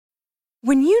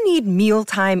When you need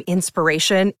mealtime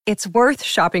inspiration, it's worth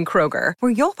shopping Kroger,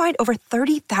 where you'll find over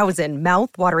 30,000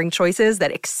 mouth-watering choices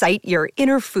that excite your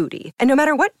inner foodie. And no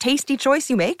matter what tasty choice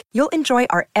you make, you'll enjoy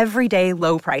our everyday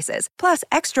low prices, plus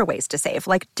extra ways to save,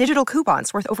 like digital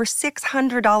coupons worth over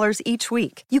 $600 each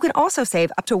week. You can also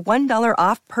save up to $1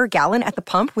 off per gallon at the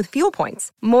pump with fuel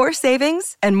points. More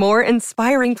savings and more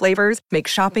inspiring flavors make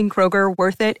shopping Kroger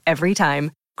worth it every time.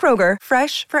 Kroger,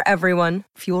 fresh for everyone.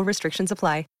 Fuel restrictions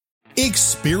apply.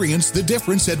 Experience the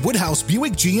difference at Woodhouse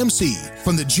Buick GMC.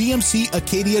 From the GMC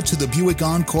Acadia to the Buick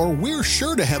Encore, we're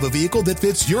sure to have a vehicle that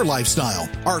fits your lifestyle.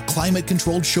 Our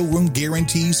climate-controlled showroom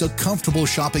guarantees a comfortable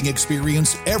shopping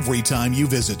experience every time you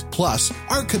visit. Plus,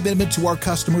 our commitment to our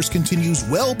customers continues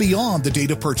well beyond the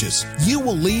date of purchase. You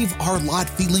will leave our lot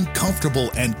feeling comfortable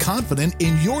and confident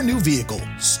in your new vehicle.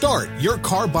 Start your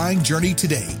car buying journey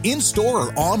today, in-store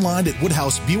or online at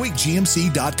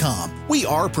WoodhouseBuickGMC.com. We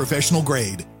are professional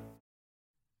grade.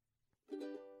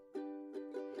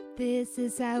 This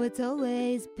is how it's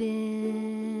always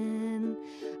been.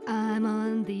 I'm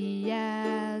on the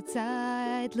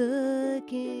outside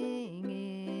looking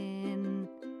in.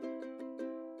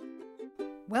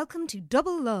 Welcome to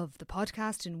Double Love, the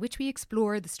podcast in which we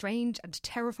explore the strange and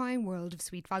terrifying world of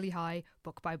Sweet Valley High,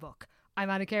 book by book. I'm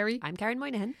Anna Carey. I'm Karen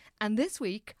Moynihan. And this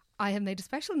week, I have made a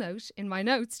special note in my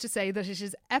notes to say that it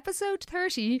is episode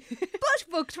 30, but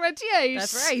book 28.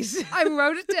 That's right. I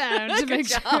wrote it down to make Good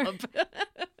sure. job.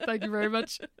 Thank you very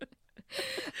much.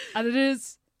 And it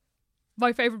is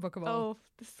my favourite book of all. Oh,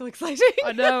 this is so exciting.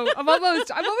 I know. I'm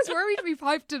almost worried we've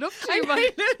hyped it up too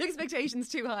much. Expectations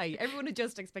too high. Everyone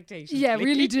adjust expectations. Yeah, please.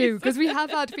 really do. Because we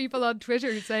have had people on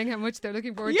Twitter saying how much they're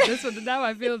looking forward to this one. And now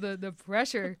I feel the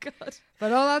pressure. Oh, God.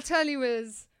 But all I'll tell you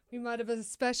is we might have a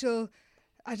special,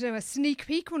 I don't know, a sneak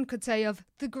peek, one could say, of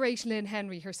the great Lynn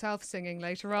Henry herself singing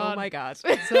later on. Oh my God.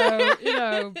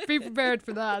 So, be prepared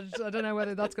for that. I don't know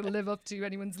whether that's going to live up to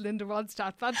anyone's Linda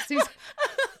Ronstadt fantasies.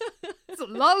 There's a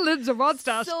lot of Linda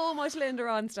Ronstadt. So much Linda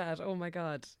Ronstadt. Oh my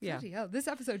God. Yeah. Bloody hell, this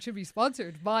episode should be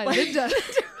sponsored by Linda.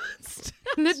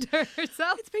 Linda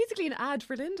herself. It's basically an ad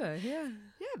for Linda. Yeah.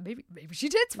 Yeah, maybe she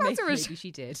did sponsor it. Maybe she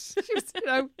did. She was,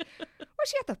 was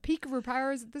she at the peak of her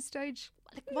powers at this stage?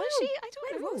 Was she? I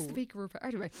don't know. What was the peak of her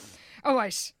powers? Anyway. Oh,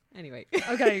 right. Anyway.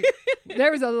 Okay.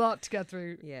 There was a lot to get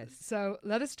through. Yes. So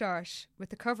let us start with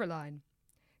the cover line.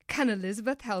 Can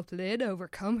Elizabeth help Lynn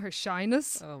overcome her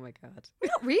shyness? Oh my God.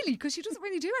 Well, not really, because she doesn't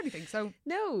really do anything. So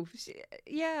No.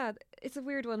 Yeah, it's a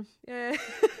weird one. Yeah.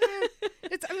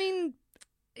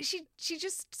 She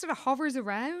just sort of hovers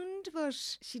around, but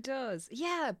She does.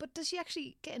 Yeah, but does she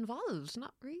actually get involved?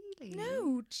 Not really.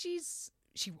 no, she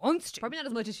wants to. Probably not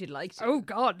as much as she'd like to. Oh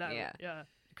God, no. Yeah.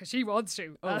 Because she wants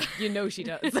to. Oh, you know she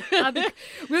does.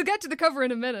 We'll get to the cover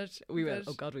in a minute. We will.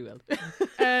 but, Oh God, we will.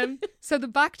 So the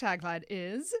back tagline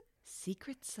is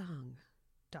Secret song. ...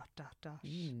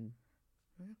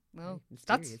 Well,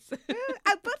 Mysterious.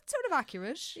 that's but sort of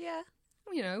accurate. Yeah.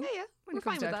 Yeah. Yeah. When We're it comes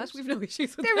fine with down to that. it. We've no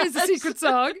issues with There that. is a secret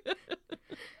song.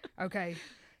 Okay.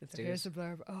 Let's So do here's it. the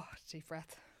blurb. Oh, deep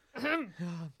breath. I'm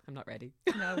not ready.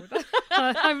 No,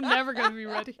 I'm never going to be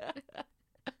ready.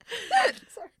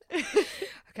 Sorry.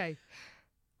 Okay.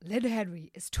 Lynn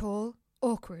Henry is tall,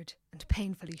 awkward, and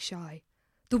painfully shy.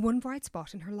 The one bright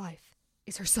spot in her life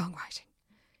is her songwriting.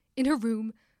 In her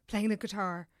room, playing the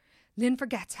guitar, Lynn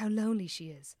forgets how lonely she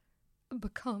is and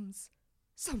becomes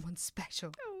someone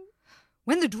special. Oh.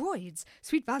 When the Droids,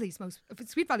 Sweet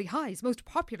Valley High's most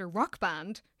popular rock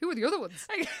band, who are the other ones?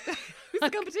 Who's the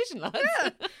competition, lads? Yeah.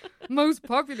 Most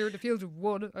popular in the field of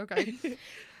one. Okay.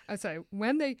 So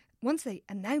once they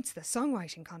announce the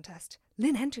songwriting contest,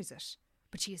 Lynn enters it,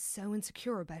 but she is so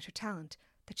insecure about her talent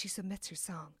that she submits her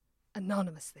song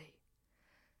anonymously.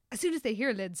 As soon as they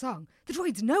hear Lynn's song, the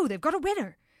Droids know they've got a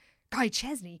winner. Guy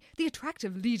Chesney, the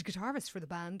attractive lead guitarist for the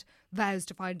band, vows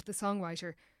to find the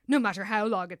songwriter, no matter how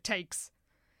long it takes.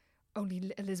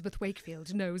 Only Elizabeth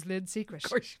Wakefield knows Lynn's secret.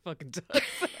 Of course she fucking does.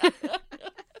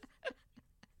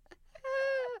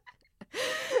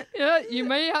 Yeah, you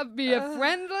may be a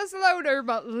friendless loner,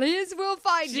 but Liz will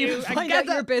find She you will and find get out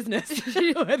the- your business,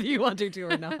 whether you want her to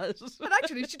or not. But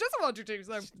actually, she doesn't want her to,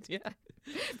 so Yeah.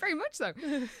 very much so.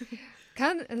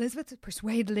 Can Elizabeth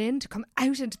persuade Lynn to come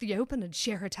out into the open and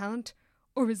share her talent?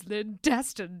 Or is Lynn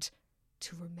destined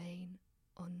to remain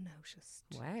unnoticed?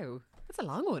 Wow. That's a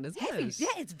long one, isn't Heavy. it? Yeah,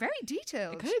 it's very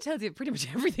detailed. It kind of tells you pretty much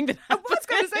everything that I happens. was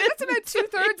going to say, that's about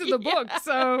 2/3 of the book.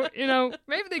 So,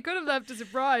 maybe they could have left a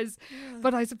surprise.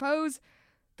 But I suppose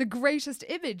the greatest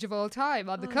image of all time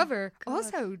on the cover, God.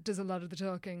 also does a lot of the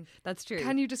talking. That's true.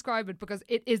 Can you describe it? Because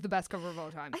it is the best cover of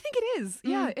all time. I think it is.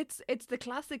 Yeah, it's the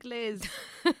classic Liz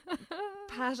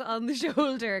pat on the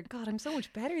shoulder. God, I'm so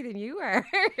much better than you are.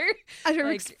 And her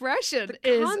Like, expression the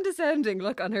is... condescending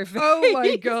look on her face. Oh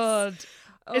my God.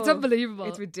 It's Oh, unbelievable.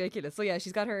 It's ridiculous. So yeah,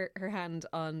 she's got her hand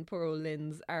on poor old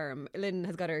Lynn's arm. Lynn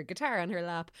has got her guitar on her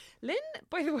lap. Lynn,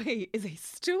 by the way, is a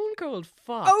stone cold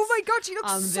fox. Oh my God, she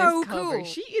looks on so this cover. cool.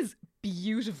 She is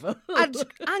beautiful.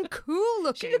 and cool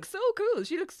looking. She looks so cool.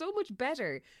 She looks so much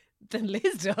better than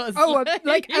Liz does. Oh,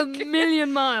 like a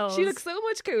million miles. She looks so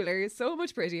much cooler, so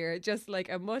much prettier, just like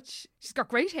a much She's got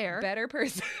great hair. better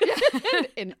person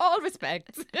in all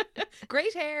respects.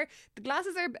 Great hair. The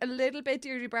glasses are a little bit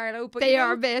Deirdre Barlow, but They you know,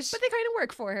 are a bit. but they kind of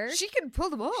work for her. She can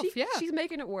pull them off, yeah. She's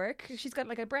making it work. She's got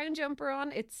like a brown jumper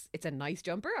on. It's a nice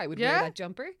jumper. I would Yeah. wear that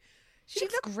jumper. She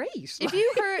looks great.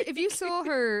 If you saw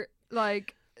her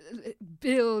like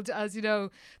build as, you know,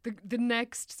 the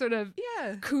next sort of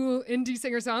Yeah. cool indie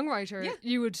singer-songwriter, Yeah.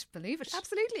 you would believe it.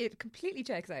 Absolutely, it completely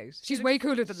checks out. She She's looks- way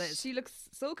cooler than Liz. She looks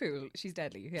so cool. She's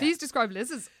deadly. Yeah. Please describe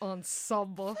Liz's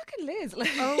ensemble. Fucking Liz. Like,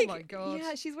 Oh my God.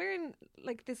 Yeah, she's wearing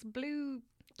like this blue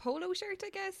polo shirt, I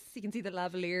guess. You can see the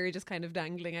lavalier just kind of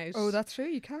dangling out. Oh, that's true,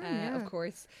 you can, yeah. Of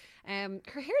course. Her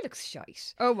hair looks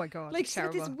shite. Oh my God, Like it's she's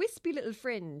got terrible. this wispy little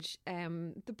fringe.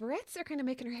 The barrettes are kind of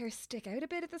making her hair stick out a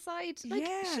bit at the side. Like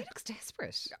Yeah. she looks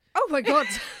desperate. Oh my God.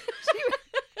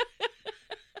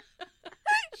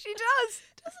 She does.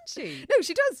 Doesn't she? No,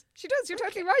 she does. She does. You're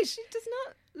totally right. She does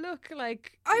not look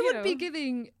like I you would be know,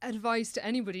 giving advice to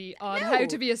anybody on No, how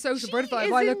to be a social she butterfly is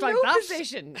if I in look like no that.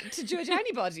 position to judge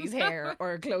anybody's hair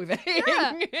or clothing.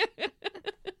 Yeah.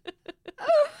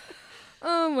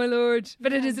 Oh my Lord.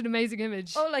 But it is an amazing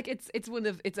image. Oh, like it's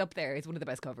up there. It's one of the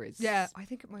best covers. Yeah, I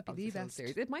think it might be of the this whole best.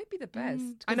 series. It might be the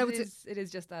best. I know 'cause it's it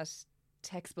is just that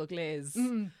textbook Liz.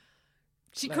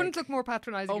 She Like- couldn't look more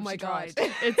patronising Oh if my she God.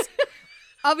 tried. It's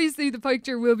obviously the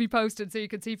picture will be posted so you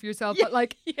can see for yourself. But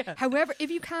like, yeah. however, if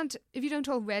you don't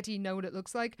already know what it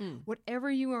looks like,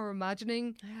 whatever you are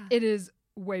imagining, Yeah. it is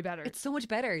way better. It's so much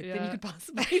better than Yeah. you could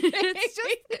possibly think. it's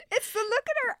just it's the look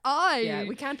at her eye. Yeah,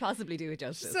 we can't possibly do it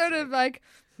justice. Sort of like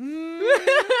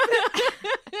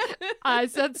I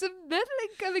said some meddling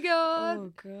coming on.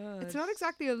 Oh god. It's not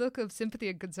exactly a look of sympathy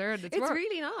and concern. It's, It's more,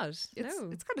 really not. it's No.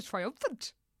 it's kind of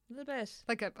triumphant, a little bit.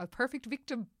 like a perfect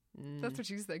victim. That's what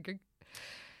she's thinking.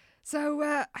 So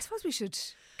I suppose we should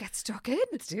get stuck in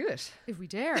Let's do it. if we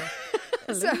dare.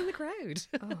 Alone in the crowd.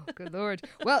 Oh, good Lord.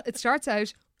 Well, it starts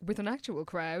out with an actual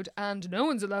crowd, and no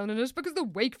one's alone in it because the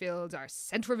Wakefields are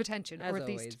centre of attention, As or at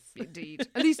least, always. indeed,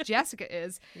 at least Jessica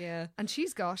is. Yeah. And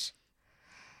she's got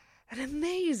an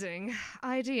amazing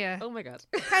idea. Oh my god.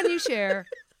 Can you share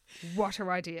what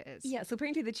her idea is? Yeah, so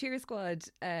apparently the cheer squad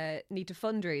need to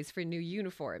fundraise for new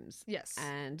uniforms. Yes.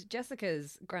 And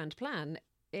Jessica's grand plan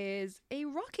is a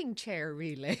rocking chair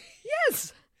relay.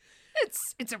 Yes.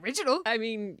 It's original. I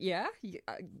mean, yeah.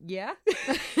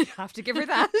 Have to give her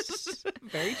that.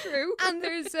 Very true. And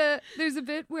there's a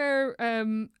bit where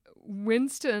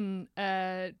Winston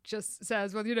just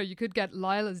says, well, you know, you could get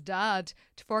Lila's dad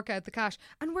to fork out the cash.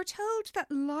 And we're told that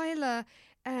Lila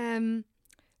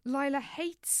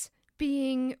hates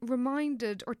being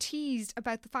reminded or teased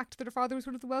about the fact that her father was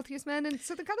one of the wealthiest men in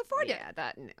Southern California. Yeah,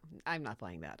 that no, I'm not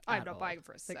buying that. I'm at not all. buying it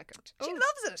for a Like, second. She oh,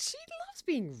 loves it. She loves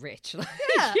being rich. Like,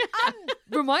 Yeah, and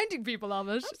reminding people of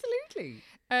it. absolutely.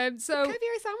 So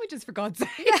Caviar sandwiches, for God's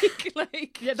sake.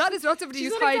 Like, yeah, that is not somebody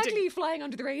she's who's not hiding. exactly flying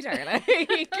under the radar.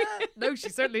 Like. No, she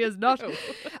certainly is not. No.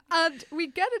 And we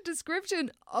get a description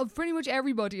of pretty much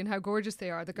everybody and how gorgeous they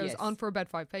are that goes Yes. on for about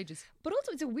 5 pages. But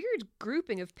also, it's a weird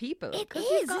grouping of people. It 'cause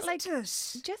is, you've got, like, isn't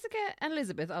it? Jessica and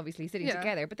Elizabeth obviously sitting Yeah.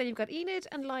 together, but then you've got Enid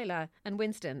and Lila and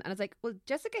Winston, and it's like, well,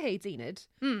 Jessica hates Enid.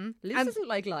 Liz And- doesn't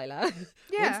like Lila.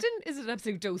 Yeah. Winston is an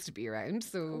absolute dose to be around.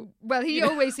 So, Well, he you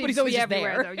know, always but seems he's to always be just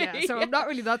everywhere, there. though. Yeah, so I'm not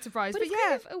really that surprised. but But, it's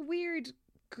yeah, kind of a weird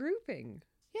grouping.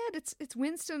 yeah, it's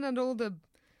Winston and all the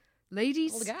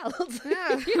ladies. All the gals.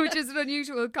 Yeah, which is an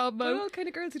unusual But combo. all kind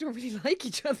of girls who don't really like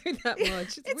each other that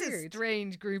much. It's It's a weird.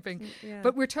 strange grouping. Yeah.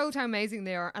 But we're told how amazing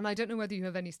they are. And I don't know whether you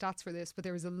have any stats for this, but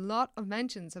there was a lot of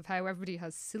mentions of how everybody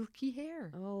has silky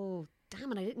hair. Oh,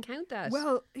 damn it, I didn't count that.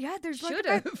 Well, yeah, there's like Should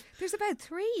about, have. there's about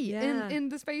 3 Yeah. in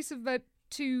the space of about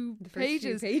 2 The first few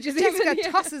pages. pages Jessica even,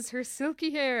 yeah. tosses her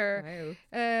silky hair.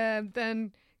 Wow.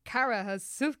 Then Cara has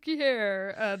silky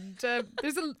hair, and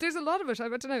there's a lot of it. I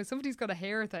don't know. Somebody's got a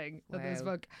hair thing in this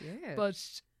Wow. book, Yeah.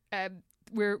 but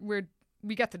we're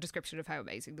we get the description of how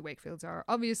amazing the Wakefields are,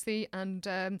 obviously,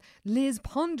 and Liz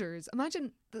ponders.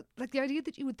 Imagine the idea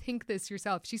that you would think this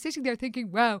yourself. She's sitting there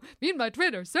thinking, wow, me and my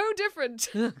twin are so different.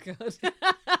 Oh, God.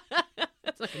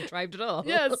 That's not contrived at all.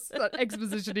 Yes, that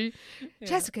exposition-y. Yeah.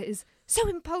 Jessica is so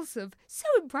impulsive, so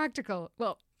impractical.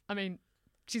 Well, I mean,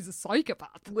 she's a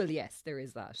psychopath. Well, yes, there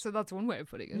is that. So that's one way of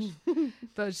putting it.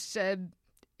 But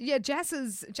yeah, Jess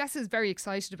is very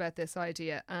excited about this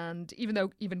idea, and even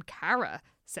though even Cara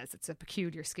says it's a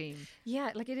peculiar scheme,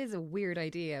 Yeah, like it is a weird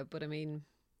idea, but I mean,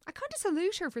 I kind of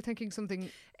salute her for thinking something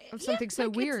so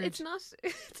like, weird. It's not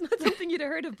something you'd have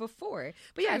heard of before.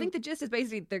 But yeah, I think the gist is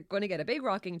basically they're going to get a big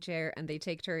rocking chair and they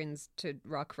take turns to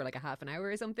rock for like a half an hour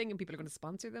or something, and people are going to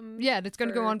sponsor them. Yeah, and it's going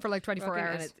to go on for like 24 rocking,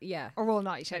 and hours. it's- yeah, Or all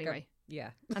night, Like a- anyway. yeah.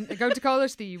 And they're going to call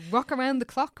it the Rock Around the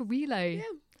Clock Relay. Yeah.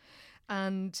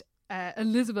 And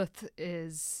Elizabeth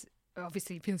is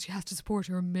obviously feels she has to support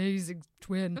her amazing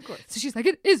twin. Of course. So she's like,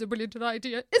 it is a brilliant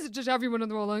idea. Is it just everyone? And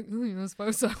they're all like, I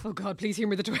suppose so. Oh God, please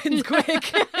humor the twins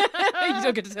quick. You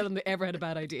don't get to tell them they ever had a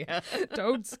bad idea.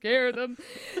 Don't scare them.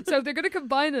 So they're going to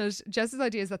combine it. Jess's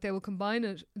idea is that they will combine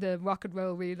it, the rock and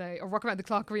roll relay or rock around the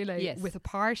clock relay, Yes. with a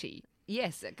party.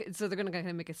 Yes, so they're going to kind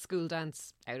of make a school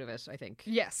dance out of it, I think.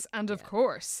 Yes, and of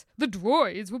course, the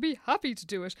droids will be happy to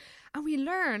do it. And we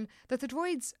learn that the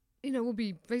droids, will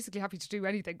be basically happy to do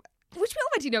anything, which we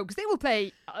already know because they will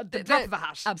play the drop of a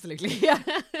hat. Absolutely, yeah.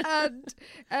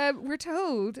 And we're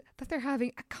told that they're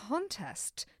having a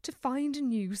contest to find a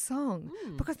new song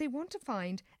because they want to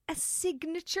find a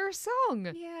signature song.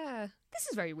 Yeah, This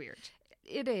is very weird.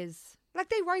 it is. Like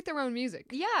they write their own music.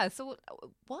 Yeah, so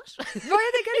what?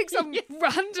 Why are they getting some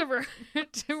randomer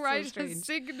to write a strange.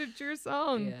 signature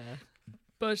song? Yeah.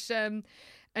 But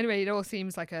anyway, it all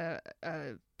seems like a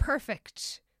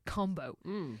perfect combo.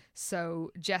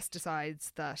 So Jess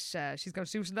decides that she's going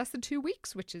to do it in less than 2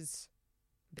 weeks, which is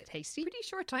a bit hasty. Pretty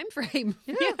short time frame.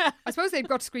 Yeah. I suppose they've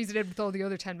got to squeeze it in with all the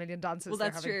other 10 million dances. Well, they're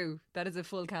that's having. true. That is a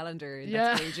full calendar in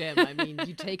Yeah. that stage gym. I mean,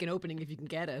 you take an opening if you can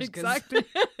get it. 'cause Exactly.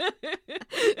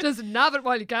 Just nab it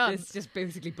while you can. It's just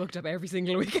basically booked up every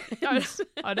single weekend.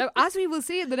 I know. As we will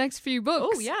see in the next few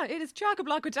books. Oh, yeah, it is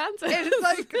chock-a-block with dances. It's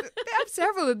like they have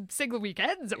several single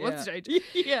weekends at one Yeah. stage.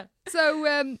 Yeah.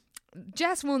 So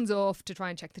Jess runs off to try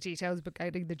and check the details about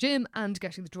getting the gym and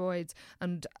getting the droids.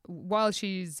 And while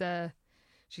she's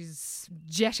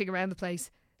jetting around the place,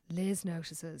 Liz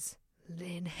notices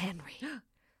Lynn Henry.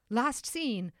 Last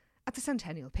seen at the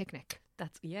Centennial Picnic.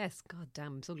 Yes, god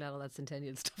damn, I'm so glad all that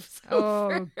Centennial stuff is Oh,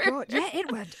 over. God. Yeah,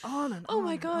 it went on and Oh on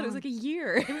my and god, it was on. like a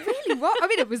year. It really was. I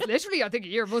mean, it was literally, I think, a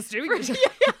year of us doing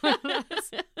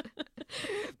it.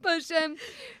 But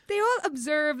they all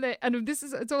observe that, and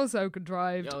it's all so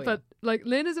contrived. Oh, yeah. But like,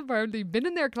 Lynn has apparently been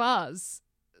in their class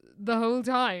the whole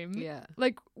time. Yeah.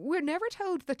 Like, we're never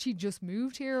told that she just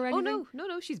moved here or Oh anything.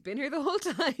 no, she's been here the whole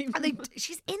time. And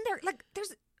she's in there. Like,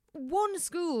 there's one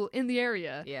school in the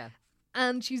area, yeah.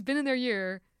 and she's been in their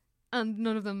year, and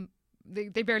none of them.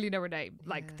 They barely know her name.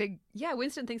 Like Yeah,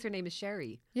 Winston thinks her name is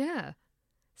Sherry. Yeah.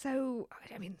 So,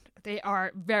 I mean, they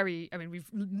are very,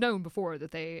 we've known before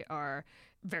that they are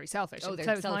very selfish. Oh, and they're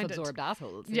close-minded. self-absorbed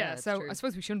assholes. Yeah, it's so true. I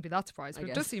suppose we shouldn't be that surprised, I but it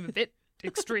guess. does seem a bit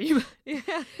extreme. Yeah.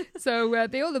 So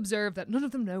they all observe that none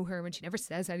of them know her and she never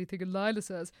says anything. And Lila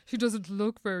says she doesn't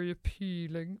look very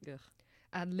appealing. Ugh.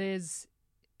 And Liz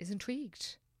is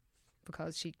intrigued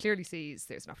because she clearly sees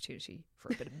there's an opportunity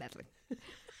for a bit of meddling.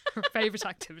 Her favourite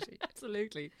activity.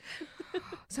 Absolutely.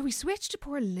 So we switch to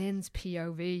poor Lynn's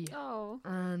POV. Oh.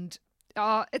 And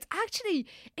it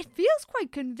feels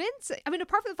quite convincing. I mean,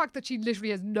 apart from the fact that she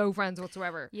literally has no friends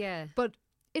whatsoever. Yeah. But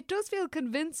it does feel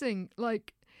convincing.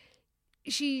 Like,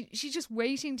 she's just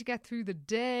waiting to get through the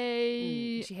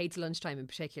day. She hates lunchtime in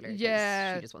particular. 'cause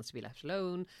Yeah. She just wants to be left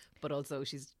alone. But also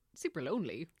she's super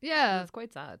lonely. Yeah. It's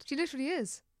quite sad. She literally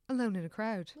is alone in a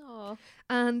crowd. Oh.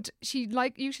 And she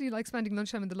usually likes spending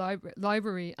lunchtime in the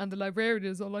library, and the librarian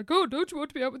is all like, oh, don't you want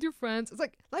to be out with your friends? It's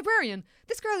like, librarian,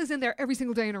 this girl is in there every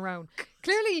single day in a row.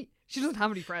 Clearly she doesn't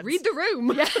have any friends. Read the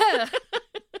room. Yeah.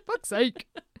 Fuck's sake.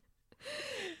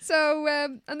 So,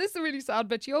 and this is a really sad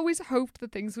bit. She always hoped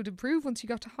that things would improve once she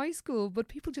got to high school, but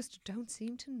people just don't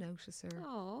seem to notice her.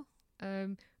 Oh.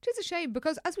 Which is a shame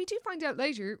because, as we do find out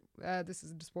later, this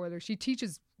isn't a spoiler, she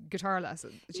teaches guitar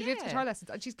lessons. She gives Yeah. guitar lessons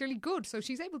and she's clearly good, so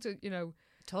she's able to,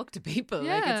 Talk to people.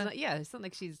 Yeah. Like it's not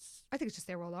like she's. I think it's just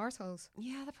they're all arseholes.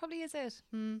 Yeah, that probably is it.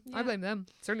 I Yeah. blame them.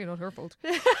 Certainly not her fault.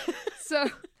 So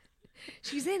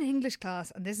she's in English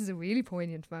class, and this is a really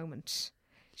poignant moment.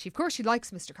 Of course, she likes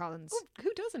Mr. Collins. Oh,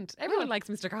 who doesn't? Everyone likes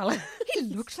Mr. Collins. He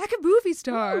looked like a movie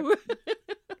star.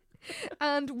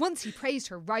 And once he praised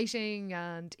her writing,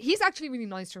 and he's actually really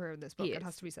nice to her in this book, He it is,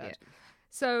 has to be said.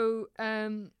 So,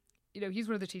 he's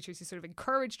one of the teachers who sort of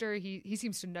encouraged her. He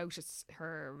seems to notice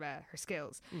her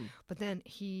skills. But then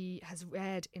he has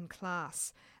read in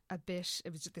class a bit.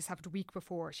 This happened a week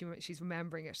before. She's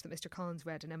remembering it, that Mr. Collins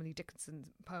read an Emily Dickinson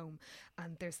poem,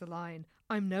 and there's the line,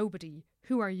 "I'm nobody.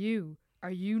 Who are you?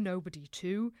 Are you nobody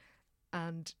too?"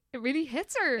 And it really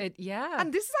hits her.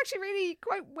 And this is actually really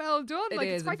quite well done.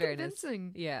 It's quite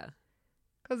convincing. Yeah.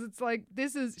 Because it's like,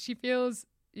 she feels,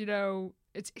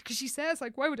 it's because she says,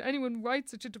 like, why would anyone write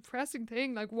such a depressing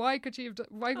thing? Like, why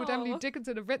would Emily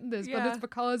Dickinson have written this? But it's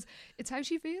because it's how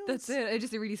she feels. That's it.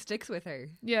 It really sticks with her.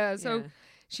 Yeah. So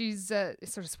she's sort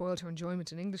of spoiled her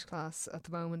enjoyment in English class at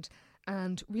the moment.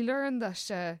 And we learn that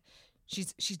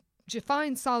she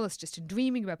finds solace just in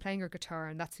dreaming about playing her guitar,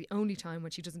 and that's the only time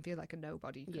when she doesn't feel like a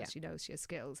nobody, because she knows she has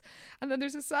skills. And then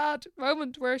there's a sad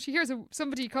moment where she hears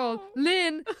somebody called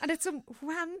Lynn, and it's some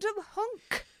random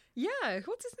hunk. Yeah,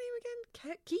 what's his name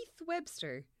again? Keith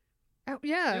Webster. Oh,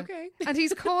 yeah. Okay. And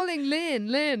he's calling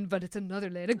Lynn, but it's another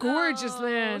Lynn, a gorgeous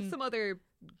Lynn. Some other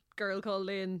girl called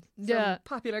Lynn. Yeah.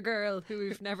 Popular girl who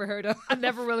we've never heard of. And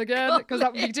never will again, because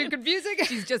that would be too confusing.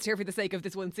 She's just here for the sake of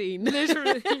this one scene.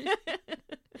 Literally.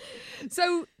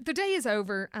 So the day is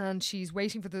over and she's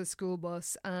waiting for the school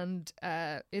bus, and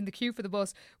in the queue for the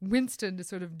bus, Winston is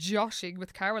sort of joshing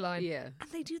with Caroline. Yeah.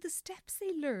 And they do the steps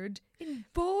they learned in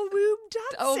ballroom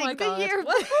dancing Oh my God. the year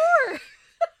before.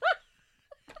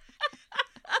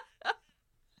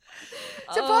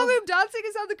 So ballroom dancing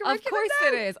is on the curriculum.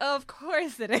 Of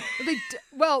course it is.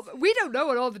 Well, we don't know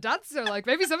what all the dances are like.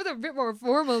 Maybe some of them are a bit more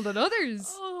formal than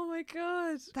others. Oh my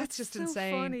God. That's just so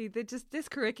insane. Funny. This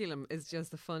curriculum is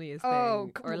just the funniest thing.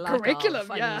 Or lack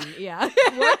curriculum, of. yeah. I mean, yeah.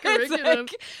 What It's curriculum?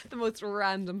 like the most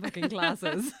random fucking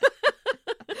classes.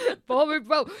 Ballroom.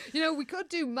 Well, we could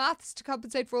do maths to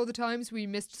compensate for all the times we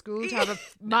missed school to have a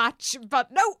match, but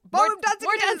no, ballroom dancing.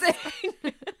 More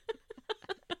dancing.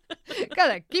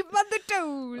 Gotta keep them on their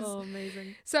toes. Oh,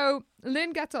 amazing. So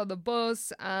Lynn gets on the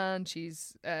bus and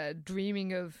she's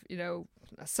dreaming of,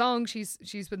 a song she's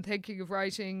been thinking of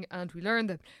writing, and we learn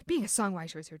that being a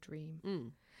songwriter is her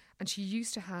dream. And she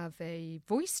used to have a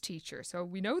voice teacher, so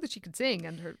we know that she can sing,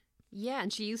 and her... Yeah,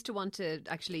 and she used to want to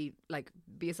actually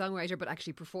be a songwriter but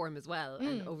actually perform as well.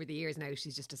 And over the years now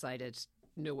she's just decided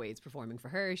no way it's performing for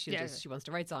her. She wants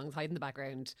to write songs, hide in the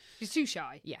background. She's too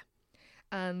shy. Yeah.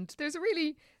 And there's a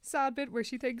really sad bit where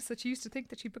she used to think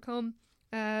that she'd become,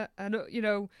 an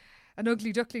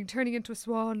ugly duckling turning into a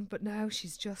swan, but now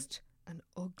she's just an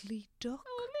ugly duck.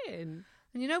 Oh, Lynn.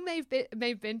 And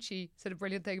Maeve Binchy said a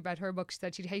brilliant thing about her book. She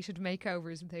said she'd hated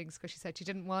makeovers and things because she said she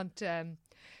didn't want to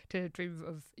dream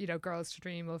of, girls to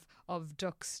dream of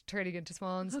ducks turning into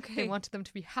swans. Okay. They wanted them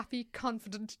to be happy,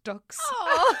 confident ducks.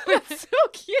 Oh, it's so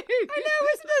cute. I know,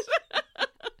 isn't it?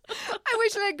 I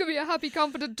wish Lynn could be a happy,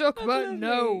 confident duck, but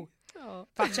no. Oh.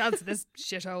 Fat chance of this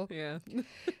shithole. Yeah.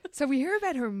 So we hear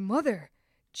about her mother,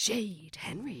 Jade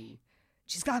Henry.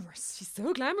 She's glamorous. She's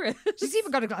so glamorous. She's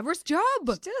even got a glamorous job.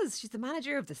 She does. She's the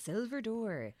manager of the Silver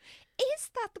Door. Is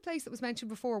that the place that was mentioned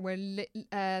before where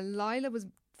Lila was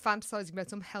fantasizing about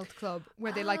some health club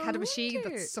where they had a machine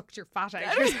that sucked your fat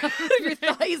out your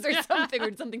thighs or something,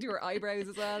 or something to her eyebrows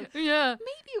as well? Yeah.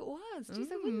 Maybe it was.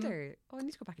 Jeez, I wonder. Oh, I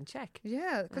need to go back and check.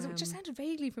 Yeah, because it just sounded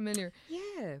vaguely familiar.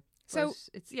 Yeah. So but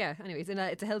it's anyways,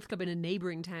 it's a health club in a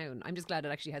neighbouring town. I'm just glad it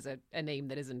actually has a name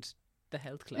that isn't the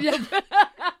health club. Yeah.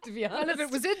 To be honest. Well, if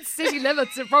it was in city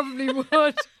limits, it probably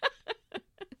would.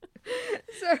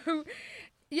 So,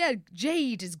 yeah,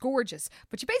 Jade is gorgeous,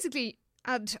 but she basically,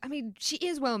 and I mean, she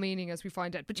is well-meaning as we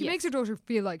find out, but she makes her daughter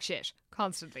feel like shit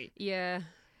constantly. Yeah.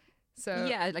 So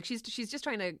yeah, she's just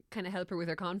trying to kind of help her with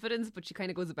her confidence, but she kind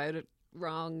of goes about it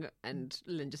wrong, and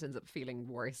Lynn just ends up feeling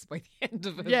worse by the end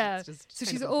of it. Yeah. It's just so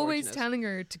kind she's of always unfortunate. telling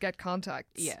her to get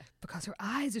contacts. Yeah. Because her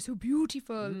eyes are so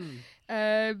beautiful.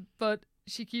 But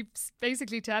she keeps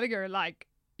basically telling her,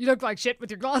 you look like shit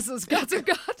with your glasses. Get some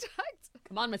contacts.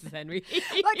 Come on, Mrs. Henry.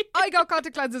 I got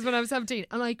contact lenses when I was 17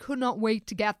 and I could not wait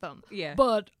to get them. Yeah.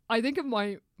 But I think if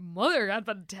my mother had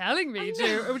been telling me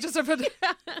to, it would just have been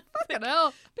fucking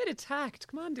hell. Bit of tact.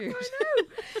 Come on, dude. I know.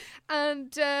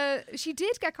 And she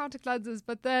did get contact lenses,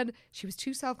 but then she was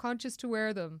too self-conscious to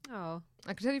wear them. Oh.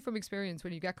 I can tell you from experience,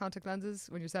 when you get contact lenses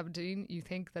when you're 17, you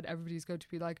think that everybody's going to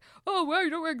be like, oh, wow,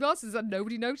 you don't wear glasses, and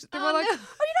nobody noticed. They were like, oh, you're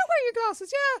not wearing your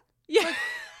glasses, yeah. Yeah.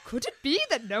 Could it be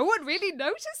that no one really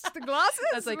noticed the glasses?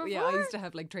 That's before? yeah, I used to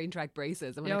have train track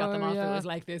braces, and when I got them Oh, off, yeah. it was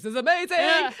like, this is amazing.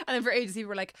 Yeah. And then for ages, people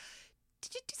were like,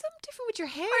 did you do something different with your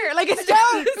hair? It's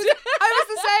I was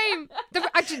the same.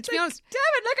 Actually, to be honest, damn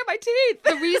it, look at my teeth.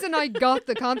 the reason I got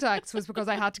the contacts was because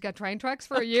I had to get train tracks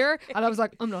for a year, and I was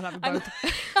like, I'm not having both.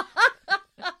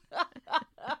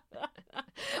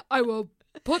 I will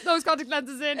put those contact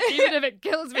lenses in, even if it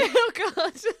kills me. Oh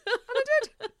God. And I did.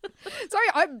 Sorry,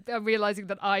 I'm realising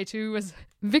that I too was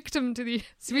victim to the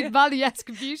Sweet Valley-esque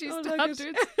beauty standards.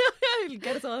 It'll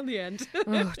get us all in the end.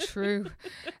 Oh, true.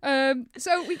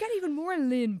 So we get even more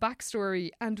Lynn backstory,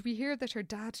 and we hear that her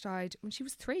dad died when she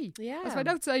was 3. Yeah. As my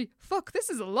notes say, fuck, this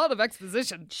is a lot of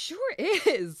exposition. Sure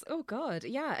is. Oh God.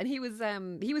 Yeah. And he was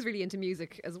really into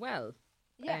music as well.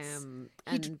 Yes.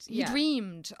 And He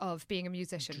dreamed of being a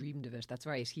musician. dreamed of it. That's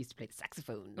right. He used to play the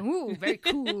saxophone. Ooh, very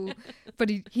cool. But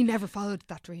he never followed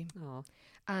that dream. Oh.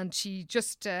 And she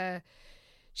just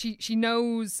she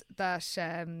knows that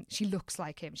she looks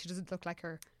like him. She doesn't look like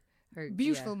her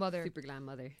beautiful mother. Super glam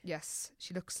mother. Yes,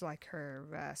 she looks like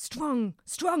her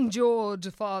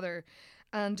strong-jawed father.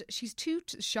 And she's too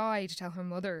shy to tell her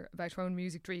mother about her own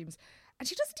music dreams. And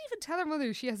she doesn't even tell her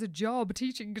mother she has a job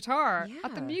teaching guitar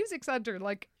at the Yeah. music centre.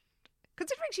 Like,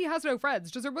 considering she has no friends,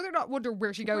 does her mother not wonder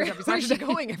where she goes every Where's she Saturday?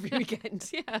 going every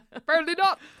weekend? Yeah. Apparently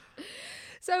not.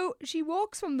 So she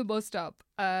walks from the bus stop,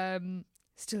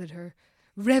 still in her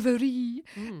reverie,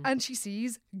 and she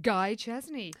sees Guy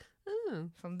Chesney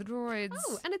Oh. from the Droids.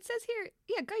 Oh, and it says here,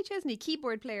 Guy Chesney,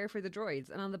 keyboard player for the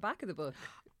Droids, and on the back of the book,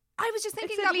 I was just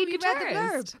thinking said that when lead we read the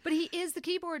guitarist. blurb, but he is the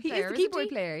keyboard he player. is the isn't keyboard he?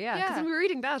 player. Yeah, because Yeah. when we were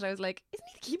reading that, I was like, isn't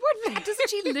he the keyboard player? Doesn't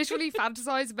she literally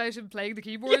fantasize about him playing the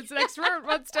keyboards next to her at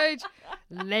one stage?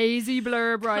 Lazy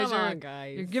blurb writer. Come on,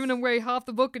 guys. You're giving away half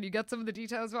the book and you get some of the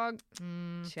details wrong.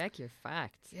 Check your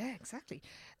facts. Yeah, exactly.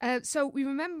 So we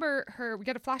remember her, we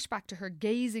get a flashback to her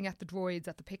gazing at the droids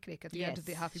at the picnic at the end of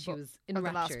the happy she book. was or the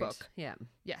last enraptured. book. Yeah.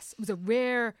 Yes, it was a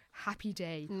rare, happy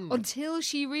day until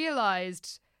she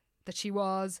realised that she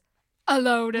was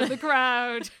alone in the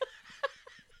crowd.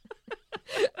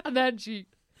 And then she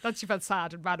felt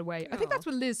sad and ran away. I think that's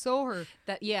when Liz saw her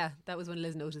That was when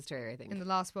Liz noticed her, I think. in the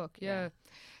last book. Yeah.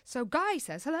 So Guy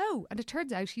says hello, and it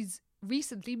turns out he's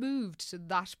recently moved to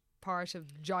that part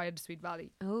of giant Sweet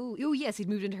Valley. Oh, yes, he'd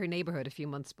moved into her neighbourhood a few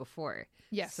months before.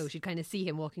 Yes. So she'd kind of see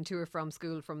him walking to her from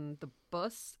school from the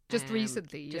bus. Just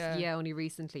recently, yeah. only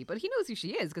recently. But he knows who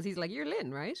she is because he's like, you're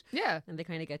Lynn, right? Yeah. And they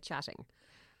kind of get chatting.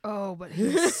 Oh, but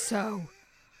he's so...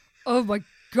 Oh my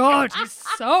God, he's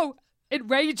so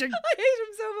enraging. I hate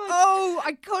him so much. Oh,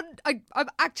 I couldn't... I'm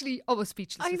actually almost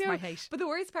speechless I with know. my hate. But the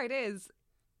worst part is,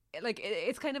 like,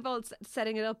 it's kind of all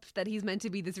setting it up that he's meant to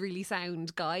be this really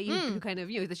sound guy who kind of,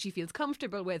 that she feels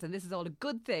comfortable with, and this is all a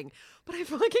good thing. But I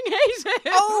fucking hate him.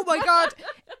 Oh my God.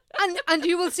 And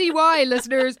you will see why,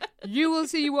 listeners. You will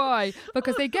see why.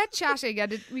 Because they get chatting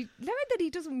and we learn that he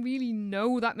doesn't really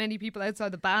know that many people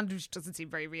outside the band, which doesn't seem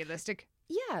very realistic.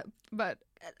 Yeah. But,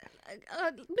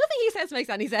 Nothing he says makes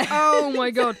any sense. oh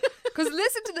my God. Because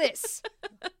listen to this.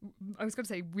 I was going to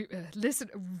say, I was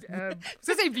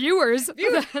going to say viewers.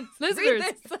 Listeners. Read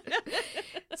this.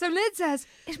 So Lynn says,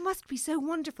 it must be so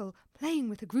wonderful playing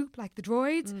with a group like the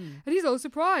Droids. And he's all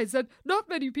surprised that not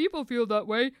many people feel that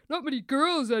way. Not many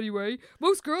girls, anyway.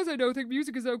 Most girls I know think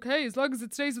music is okay as long as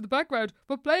it stays in the background.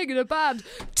 But playing in a band,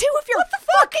 2 of your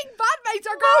fucking bandmates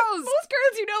are girls! Most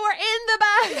girls you know are in the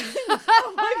band.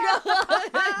 Oh my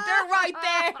God. They're right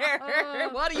there.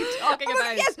 What are you talking Oh,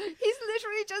 about? yes, he's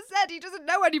literally just said he doesn't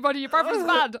know anybody apart from his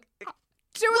band.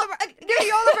 2 of them,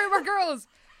 nearly all of whom are girls.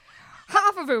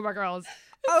 Half of whom are girls.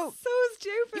 Oh, So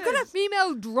stupid. you got a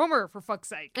female drummer, for fuck's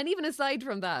sake. And even aside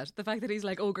from that, the fact that he's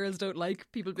like, oh, girls don't like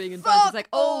people being in Fuck bands. It's like,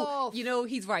 off.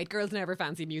 he's right. Girls never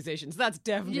fancy musicians. That's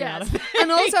definitely not a Yes. thing.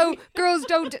 And also, girls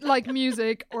don't like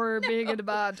music or being in a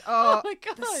band. Oh my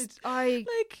God.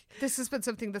 This has been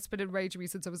something that's been enraging me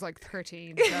since I was like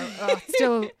 13. So it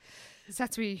still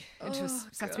sets me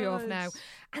off now.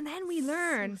 And then we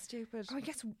learn. So stupid. Oh, it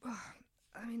gets.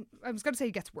 I mean, I was going to say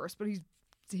it gets worse, but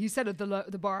he set at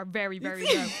the bar very, very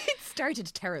low. It started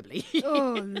terribly.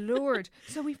 Oh Lord!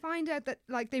 So we find out that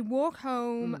like they walk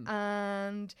home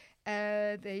and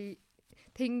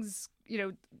things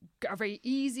are very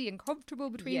easy and comfortable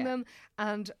between them,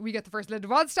 and we get the first Linda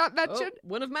Ronstadt mention.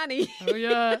 One of many. Oh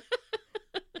yeah.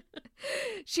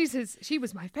 She says she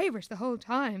was my favourite the whole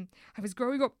time I was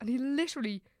growing up, and he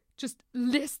literally just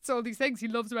lists all these things he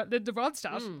loves about Linda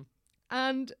Ronstadt,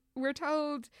 and we're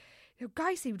told.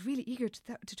 Guy seemed really eager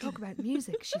to talk about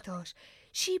music, she thought.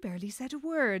 She barely said a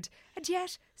word. And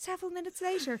yet, several minutes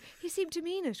later, he seemed to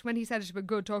mean it when he said it had been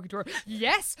good talking to her.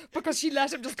 Yes, because she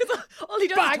let him just... All he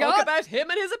does is talk about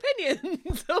him and his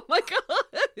opinions. Oh my God.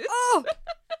 Oh!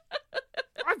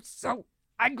 I'm so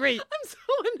angry. I'm so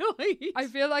annoyed. I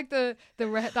feel like that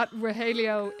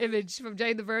Rogelio image from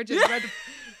Jane the Virgin where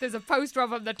there's a poster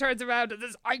of him that turns around and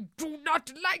says, I do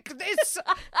not like this.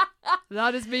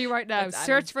 That is me right now. That's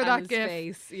Search for that Anna's gif.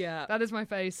 face. Yeah. That is my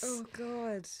face. Oh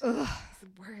God. Ugh. It's the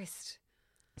worst.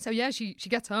 So yeah, she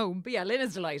gets home. But yeah, Lynn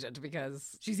is delighted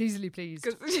because She's easily pleased.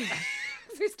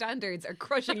 her standards are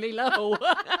crushingly low.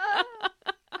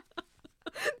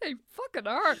 They fucking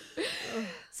are.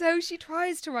 So she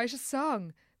tries to write a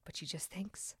song, but she just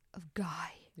thinks of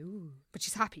Guy. Ooh. But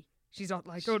she's happy. She's not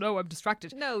like, oh no, I'm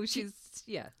distracted. No, she's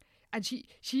yeah. And she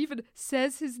even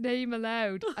says his name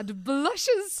aloud and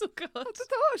blushes. Oh God. At the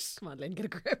thought. Come on, Lynn, get a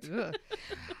grip. Ugh.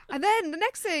 And then the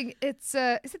next thing, it's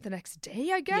is it the next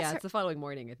day, I guess? Yeah, it's the following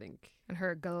morning, I think. And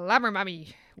her glamour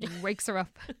mammy wakes her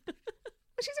up.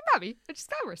 Well, she's a mammy and she's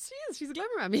glamorous. She is. She's a glamour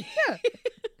mammy. Yeah.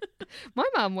 My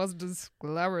mum wasn't as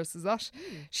glamorous as that.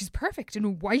 She's perfect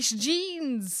in white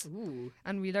jeans. Ooh.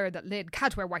 And we learned that Lynn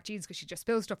can't wear white jeans because she just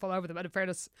spills stuff all over them. And in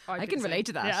fairness, I can relate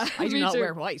to that. Yeah, I do me not too.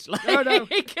 wear white. Like. Oh, no.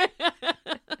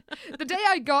 The day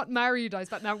I got married, I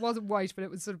spent, now it wasn't white, but it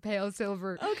was sort of pale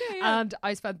silver. Okay, yeah. And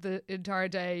I spent the entire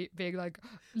day being like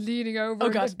leaning over Oh,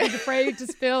 and God. just being afraid to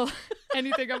spill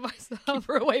anything on myself. Keep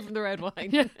her away from the red wine.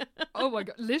 Yeah. Oh my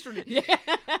God, literally. Yeah.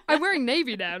 I'm wearing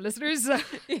navy now, listeners. So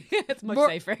It's much more,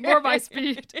 safer. More my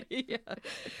speed. Yeah.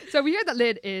 So we hear that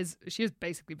Lynn she is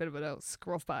basically a bit of an old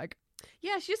scruff bag.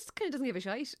 Yeah, she just kind of doesn't give a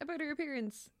shite about her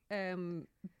appearance.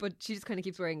 But she just kind of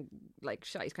keeps wearing like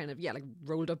shite, kind of, yeah, like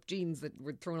rolled up jeans that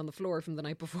were thrown on the floor from the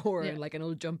night before, Yeah. and like an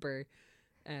old jumper.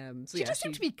 So She yeah, does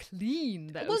seem to be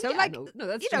clean though. Well, so yeah, like, no,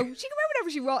 that's you know, true. she can wear whatever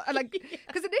she wants. Like,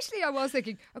 because initially I was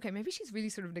thinking, okay, maybe she's really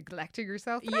sort of neglecting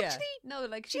herself. But yeah. actually, No,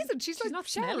 like she isn't. She's like not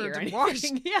showered smelly or and anything.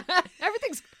 washed. Yeah,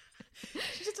 Everything's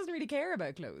she just doesn't really care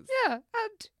about clothes. yeah,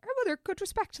 and her mother could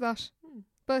respect that.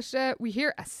 But we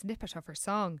hear a snippet of her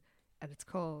song, and it's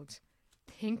called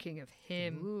 "Thinking of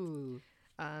Him," Ooh.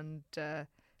 and the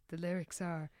lyrics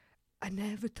are. I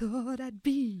never thought I'd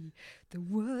be the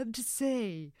one to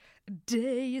say a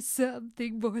day is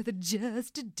something more than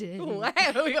just a day. Wow,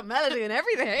 we got melody and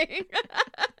everything.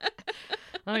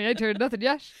 I ain't heard nothing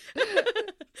yet.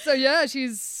 So yeah,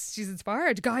 she's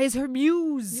inspired. Guy is her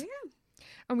muse. Yeah.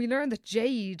 And we learn that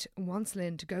Jade wants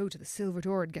Lynn to go to the Silver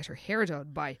Door and get her hair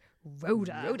done by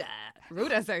Rhoda.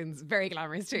 Rhoda sounds very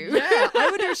glamorous too. Yeah, I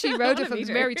wonder if she Rhoda wanna from meet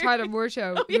the her. Mary Tyler Moore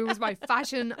Show, who was my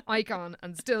fashion icon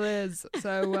and still is.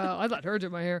 So I'd let her do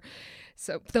my hair.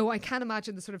 So though I can't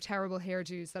imagine the sort of terrible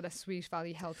hairdos that a Sweet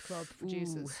Valley Health Club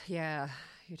produces. Ooh, yeah,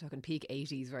 you're talking peak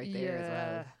 80s right there as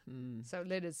well. Mm. So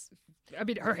Lynn is, I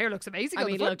mean, her hair looks amazing. I on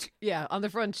mean, the front. look, yeah, on the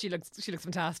front she looks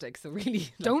fantastic. So really,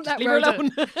 Don't just let leave her Rhoda-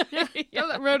 alone. Don't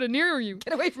let Rhoda near you.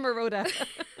 Get away from her, Rhoda.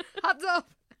 Hands off.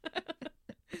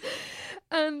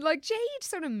 And like Jade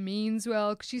sort of means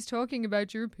well because she's talking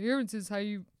about your appearances, how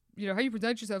you how you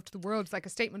present yourself to the world. It's like a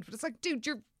statement, but it's like, dude,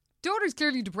 your daughter's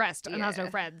clearly depressed and has no Yeah.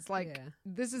 friends. Like, Yeah.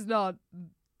 this is not,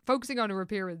 focusing on her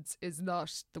appearance is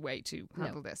not the way to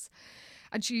handle this.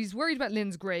 And she's worried about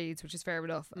Lynn's grades, which is fair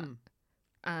enough.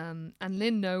 And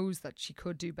Lynn knows that she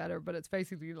could do better, but it's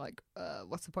basically like,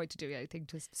 what's the point to do anything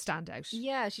to stand out?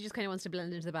 Yeah, she just kind of wants to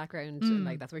blend into the background, and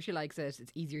like that's where she likes it.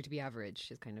 It's easier to be average,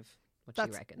 is kind of what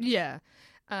she reckons. Yeah.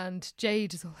 And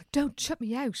Jade is all like, don't shut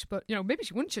me out. But, maybe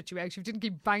she wouldn't shut you out if you didn't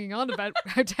keep banging on about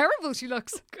how terrible she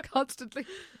looks constantly.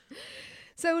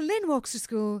 So Lynn walks to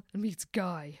school and meets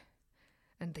Guy.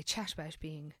 And they chat about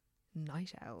being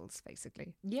night owls,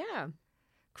 basically. Yeah.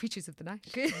 Creatures of the night.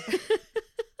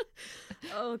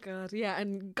 Oh God, yeah.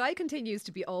 And Guy continues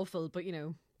to be awful, but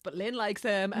but Lynn likes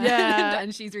him, Yeah.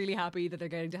 and she's really happy that they're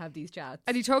getting to have these chats.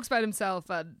 And he talks about himself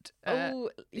and...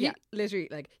 Literally,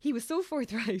 like, he was so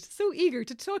forthright, so eager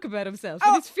to talk about himself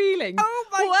Oh. and his feelings. Oh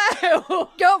my... Wow!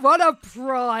 God, what a What a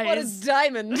prize.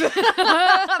 diamond!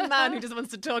 A man who just wants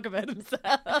to talk about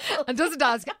himself. And doesn't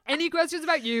ask any questions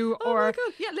about you Oh my or...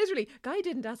 God. Yeah, literally. Guy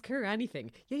didn't ask her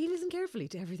anything, yet he listened carefully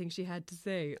to everything she had to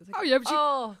say. I was like, Oh, yeah, but she...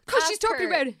 Because she's ask talking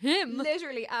her. about him.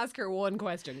 Literally, ask her one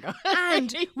question, Guy.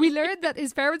 And we learned that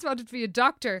his parents wanted to be a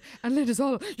doctor, and Lynn is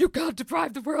all, you can't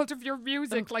deprive the world of your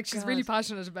music. Oh, like, she's God. really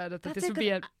passionate about it, that this would be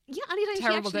a... Yeah, anytime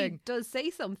terrible she actually thing. does say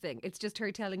something, it's just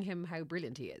her telling him how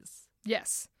brilliant he is.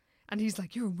 Yes. And he's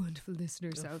like, you're a wonderful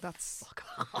listener, so that's...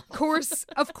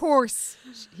 Of course,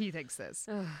 he thinks this.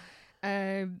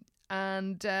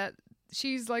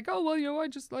 She's like, oh, well, I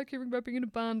just like hearing about being in a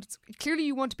band. Clearly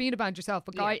you want to be in a band yourself,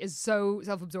 but Guy is so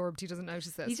self-absorbed, he doesn't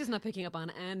notice this. He's just not picking up on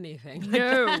anything. like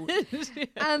No. that.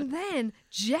 And then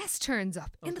Jess turns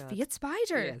up in the God. Fiat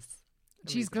Spider. Yes.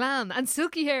 She's glam and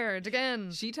silky haired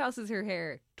again. She tosses her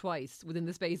hair twice within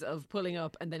the space of pulling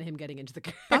up and then him getting into the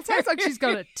car. That sounds like she's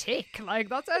got a tick. Like,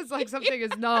 that sounds like something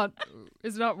is not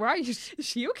right. Is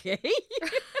she okay?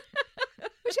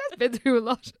 But she has been through a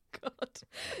lot. God.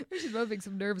 She's developing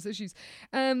some nervous issues.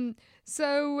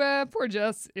 So poor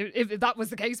Jess, if that was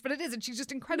the case, but it isn't. She's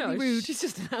just incredibly rude. She's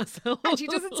just an asshole. And she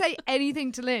doesn't say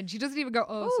anything to Lynn. She doesn't even go,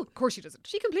 of course she doesn't.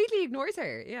 She completely ignores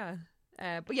her, yeah.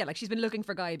 But yeah, like she's been looking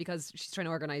for Guy because she's trying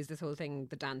to organise this whole thing,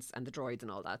 the dance and the droids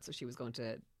and all that. So she was going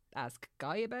to ask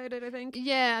Guy about it, I think.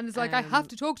 Yeah, and it's like, I have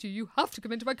to talk to you. You have to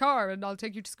come into my car and I'll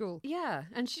take you to school. Yeah,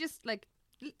 and she just like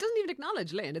doesn't even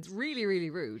acknowledge Lynn. It's really, really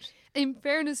rude. In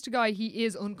fairness to Guy, he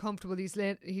is uncomfortable. He's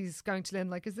going to Lynn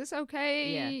like, is this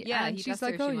okay? Yeah, and he she's that's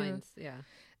like, her, oh she yeah. minds.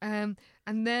 Yeah.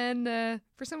 And then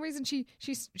for some reason she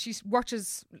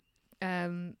watches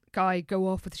Guy go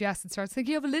off with Jess and starts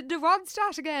thinking of Linda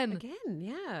Ronstadt again.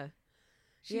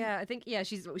 Yeah. I think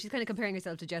she's kind of comparing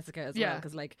herself to Jessica as well, Yeah.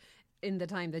 because like in the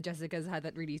time that Jessica's had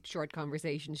that really short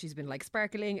conversation, she's been like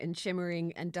sparkling and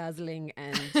shimmering and dazzling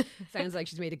and sounds like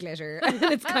she's made of glitter. And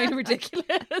it's kind of ridiculous.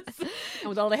 And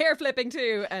with all the hair flipping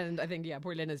too. And I think,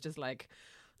 poor Lynn is just like,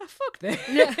 fuck this.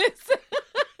 Yeah.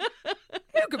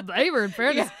 Who can blame her, in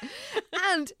fairness?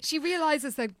 And she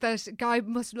realises that Guy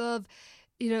must love,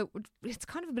 it's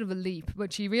kind of a bit of a leap,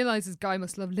 but she realises Guy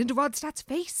must love Linda Ronstadt's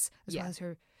face as well as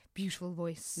her beautiful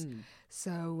voice.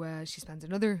 So she spends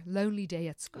another lonely day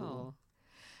at school.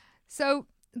 So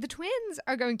the twins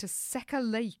are going to Seca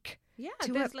Lake. Yeah,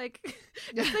 it's like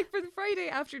for the Friday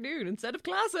afternoon instead of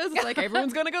classes. It's like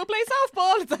everyone's going to go play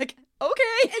softball. It's like,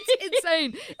 okay. It's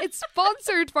insane. It's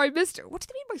sponsored by Mr. What do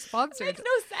they mean by sponsored? It makes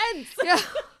no sense. Yeah.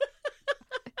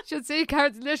 Should see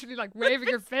Karen's literally like waving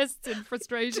her fists in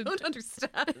frustration. I don't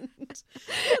understand.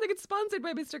 I think it's sponsored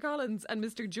by Mr. Collins and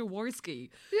Mr. Jaworski.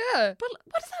 Yeah. But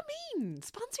what does that mean?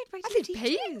 Sponsored by Are they two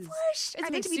paying teachers? for it? Is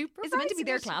it meant to be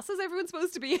their classes everyone's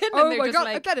supposed to be in? Oh and they're my just God,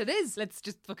 like, I bet it is. let's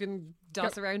just fucking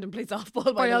doss around and play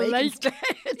softball by a the lake lake. instead.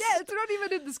 Yeah, they're not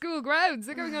even in the school grounds.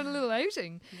 They're going on a little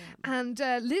outing. Yeah. And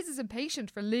Liz is impatient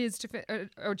for Liz to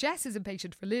or Jess is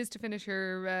impatient for Liz to finish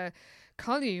her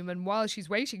column, and while she's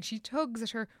waiting, she tugs at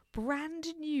her brand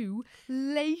new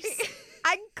lace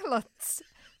anklets.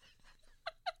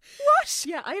 What?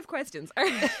 Yeah, I have questions.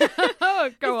 Oh,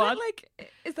 go on.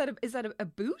 Is that a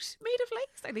boot made of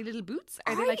lace? Are they little boots?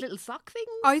 Are they like little sock things?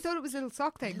 I thought it was little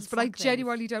sock things, but I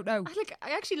genuinely don't know.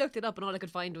 I actually looked it up, and all I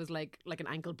could find was like an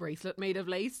ankle bracelet made of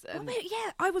lace. And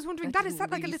I was wondering is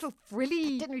that like a little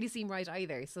frilly? It didn't really seem right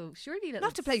either. So surely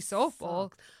Not to play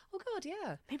softball. Socks. Oh God,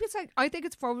 yeah. Maybe it's like, I think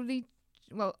it's probably.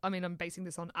 Well, I mean, I'm basing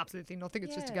this on absolutely nothing.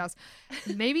 It's just a guess.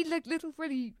 Maybe like little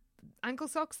frilly ankle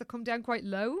socks that come down quite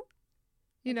low.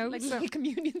 Like little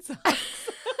communion socks.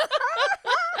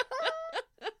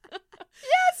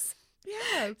 Yes.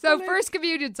 Yeah. So first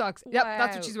communion socks. Yep,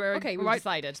 that's what she's wearing. Okay, we've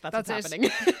decided that's what's happening.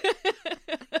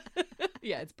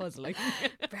 Yeah, it's puzzling.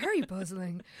 Very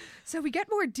puzzling. So we get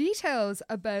more details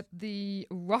about the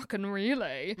rock and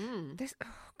relay. There's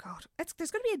going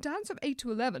to be a dance from 8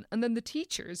 to 11, and then the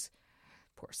teachers,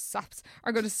 poor saps,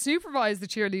 are going to supervise the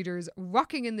cheerleaders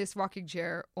rocking in this rocking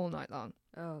chair all night long.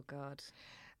 Oh God.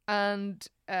 And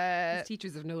these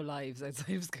teachers have no lives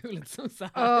outside of school. It's so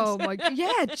sad. Oh my God.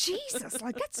 Yeah, Jesus.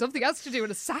 Like, get something else to do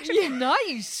on a Saturday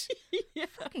night. Yeah.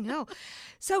 Fucking hell.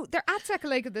 So they're at Seca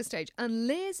Lake at this stage, and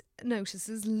Liz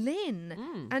notices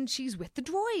Lynn, and she's with the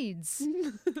droids.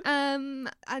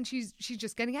 And she's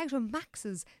just getting out of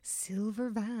Max's silver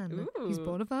van. Ooh. He's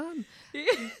bought a van.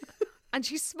 And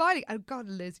she's smiling. Oh God,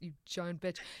 Liz, you giant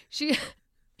bitch. She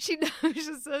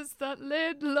notices that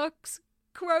Lynn looks,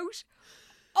 quote,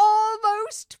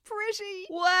 almost pretty.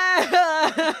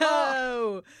 Wow.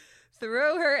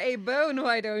 Throw her a bone,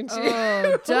 why don't you?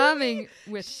 Oh, damning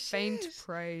with faint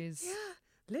praise. Yeah.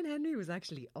 Lynn Henry was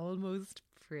actually almost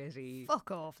pretty.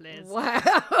 Fuck off, Liz. Wow.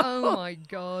 Oh my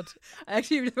God. I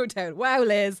actually wrote down, wow,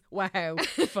 Liz. Wow.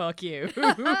 Fuck you.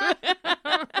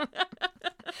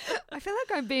 I feel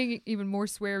like I'm being even more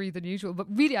sweary than usual, but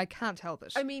really I can't help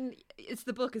it. I mean, it's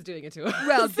the book is doing it to us.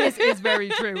 Well, this is very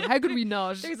true. How could we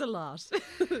not? There's a lot.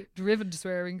 Driven to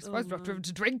swearing. Surprised we're not driven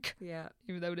to drink. Yeah.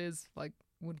 Even though it is like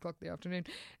 1 o'clock in the afternoon.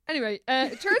 Anyway,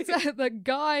 it turns out that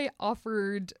Guy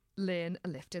offered Lynn a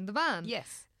lift in the van.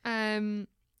 Yes.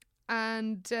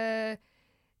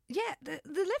 Yeah, the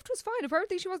lift was fine.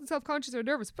 Apparently she wasn't self-conscious or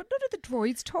nervous, but none of the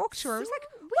droids talked to her. I was like,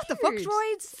 what the fuck, weird.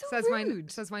 droids? So says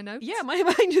my notes. Yeah,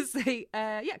 mine just say,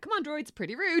 come on, droids,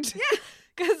 pretty rude. Yeah.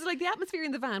 Because like the atmosphere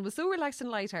in the van was so relaxed and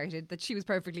lighthearted that she was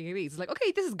perfectly at ease. Like,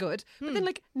 okay, this is good. But then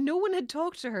like no one had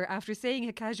talked to her after saying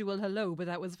a casual hello, but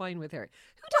that was fine with her.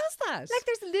 Who does that? Like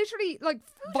there's literally like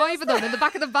 5 of them in the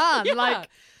back of the van. Yeah. Like,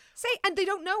 say, and they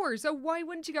don't know her, so why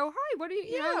wouldn't you go, hi, what are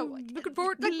you, looking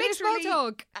forward, like, make small Literally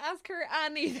talk. ask her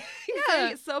anything. Yeah.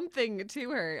 Say something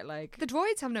to her. Like, The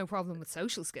droids have no problem with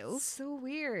social skills. so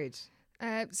weird.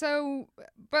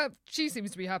 But she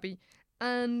seems to be happy.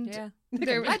 And Yeah. I'm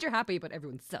glad you're happy, but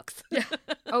everyone sucks. yeah.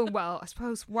 Oh, well, I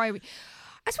suppose I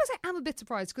am a bit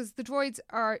surprised because the droids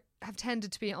have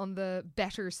tended to be on the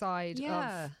better side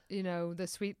Yeah. of, the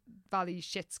Sweet Valley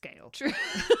shit scale. True.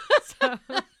 So,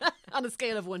 On a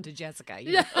scale of 1 to Jessica.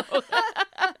 yeah.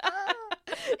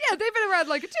 Yeah, they've been around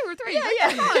like a 2 or 3. Yeah,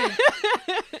 They're fine.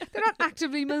 They're not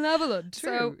actively malevolent.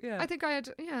 True, So yeah. I think I'm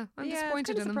disappointed it's kind in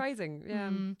of them. surprising. Yeah.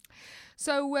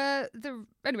 So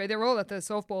anyway, they're all at the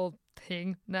softball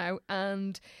thing now,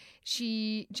 and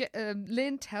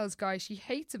Lynn tells Guy she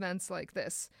hates events like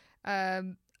this,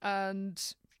 and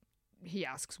he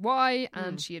asks why,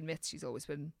 and she admits she's always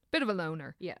been a bit of a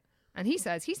loner. Yeah. And he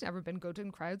says he's never been good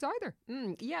in crowds either.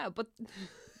 Yeah, but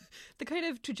the kind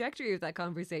of trajectory of that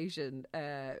conversation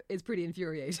is pretty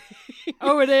infuriating.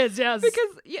 Oh, it is, yes.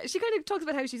 Because she kind of talks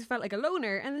about how she's felt like a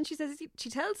loner, and then she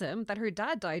tells him that her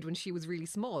dad died when she was really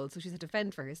small, so she's had to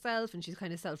fend for herself, and she's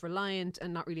kind of self-reliant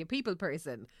and not really a people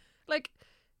person. Like,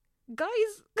 guys,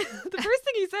 the first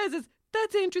thing he says is,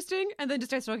 "That's interesting," and then just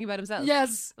starts talking about himself.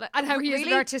 Yes, Like, and how he has an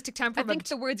really? artistic I temperament. think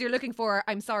the words you're looking for,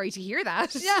 I'm sorry to hear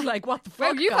that. Yeah. Like, what the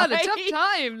fuck, Oh, you've had a guy? tough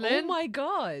time, Lynn. Oh my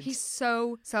God. He's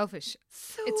so selfish.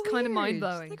 So it's kind of weird.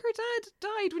 mind-blowing. Like, her dad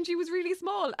died when she was really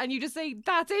small, and you just say,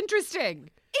 "That's interesting."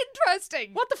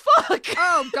 Interesting. What the fuck?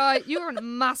 Oh, Guy, you're a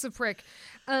massive prick.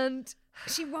 And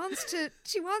she wants to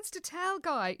tell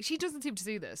Guy. She doesn't seem to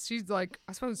see this. She's like,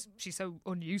 I suppose she's so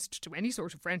unused to any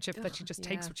sort of friendship that she just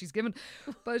takes yeah. what she's given.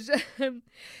 But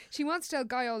she wants to tell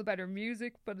Guy all about her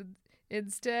music, but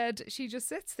instead she just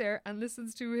sits there and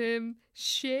listens to him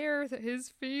share his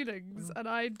feelings and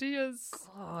ideas.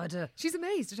 God. She's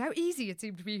amazed at how easy it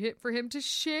seemed to be for him to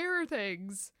share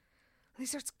things. And he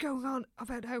starts going on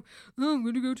about how, I'm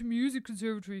going to go to music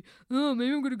conservatory. Oh,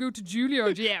 maybe I'm going to go to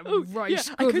Juilliard. Yeah, right.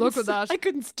 Good luck with that. I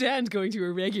couldn't stand going to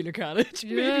a regular college.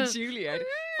 Yeah. Maybe Juilliard.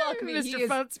 Fuck me, Mr. he is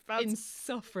Fancy.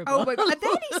 insufferable. Oh my God. And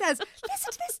then he says,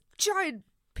 listen to this giant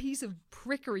piece of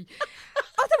prickery.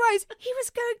 Otherwise, he was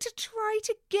going to try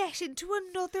to get into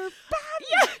another band.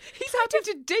 Yeah, he's happy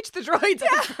to ditch the droids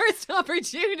at the first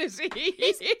opportunity.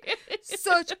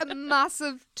 Such a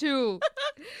massive tool.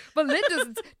 But Lynn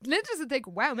doesn't think,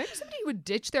 wow, maybe somebody who would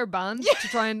ditch their band to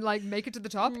try and like make it to the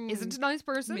top isn't a nice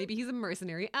person. Maybe he's a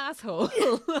mercenary asshole.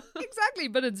 Exactly,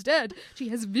 but instead she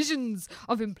has visions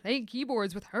of him playing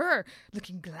keyboards with her,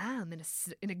 looking glam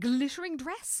in a glittering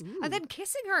dress, and then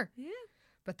kissing her. Yeah.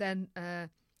 But then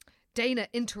Dana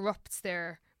interrupts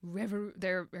her reverie.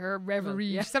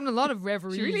 yeah. She's having a lot of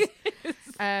reveries. She really is.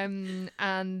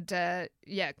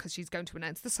 Because she's going to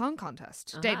announce the song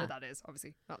contest. Dana, that is,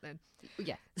 obviously, not Lynn.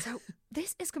 Yeah. So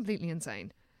this is completely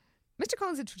insane. Mr.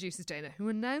 Collins introduces Dana, who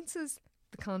announces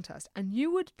the contest, and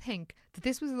you would think that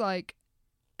this was like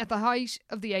at the height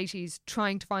of the 80s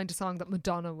trying to find a song that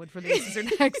Madonna would release as her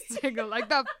next single. Like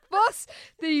the fuss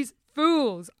these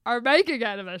fools are making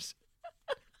out of it.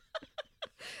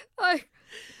 Like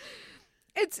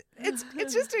it's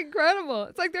just incredible.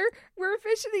 It's like we're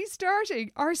officially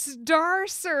starting our Star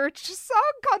Search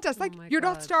song contest. Like, my you're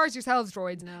not God. stars yourselves,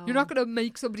 droids. No. You're not going to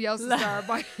make somebody else a star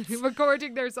by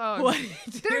recording their song. What?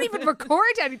 They don't even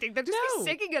record anything. They're just No.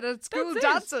 be singing it at school That's it.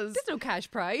 dances. There's no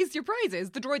cash prize. Your prize is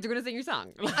the droids are going to sing your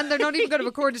song. And they're not even going to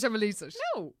record it and release it.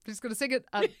 No. They're just going to sing it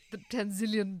at the 10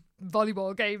 zillion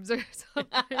volleyball games or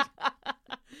something.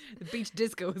 The beach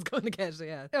disco is going to get,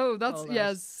 yeah. Oh, that's, all that.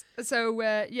 yes. So,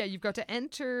 you've got to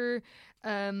enter,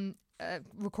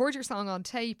 record your song on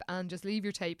tape and just leave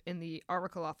your tape in the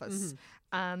Oracle office.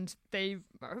 And they've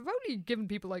only given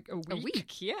people like a week. A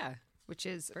week, yeah. Which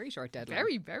is Very short deadline.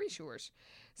 very, very short.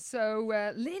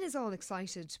 So Lynn is all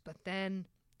excited, but then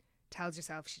tells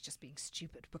herself she's just being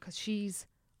stupid because she's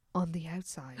on the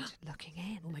outside looking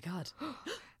in. Oh my God.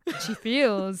 And she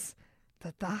feels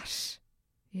that that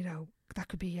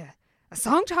could be a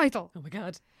song title. Oh my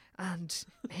God. And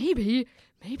maybe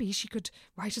she could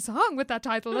write a song with that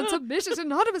title and submit it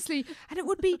anonymously, and it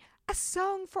would be a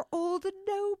song for all the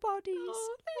nobodies.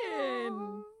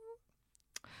 Oh,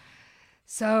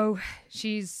 So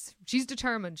she's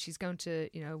determined. She's going to,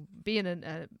 be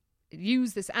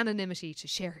use this anonymity to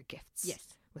share her gifts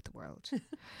with the world.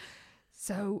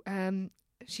 So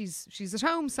she's at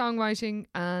home songwriting,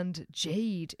 and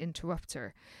Jade interrupts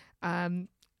her.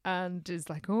 And is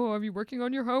like, oh, are you working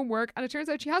on your homework? And it turns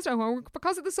out she has no homework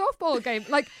because of the softball game.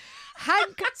 Like,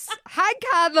 Hank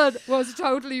Hanlon was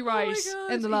totally right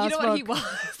in the last You know what he book.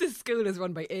 was? This school is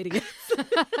run by idiots.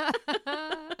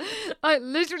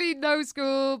 Literally no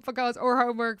school or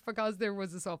homework because there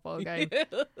was a softball game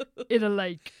in a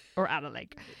lake or at a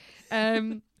lake.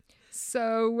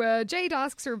 So Jade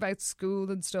asks her about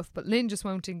school and stuff, but Lynn just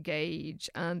won't engage.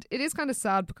 And it is kind of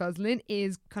sad because Lynn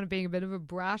is kind of being a bit of a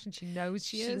brat, and she knows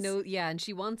she is. And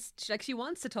she wants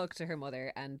to talk to her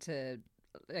mother and to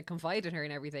confide in her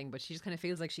and everything, but she just kind of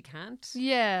feels like she can't.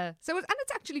 Yeah. So and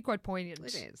it's actually quite poignant.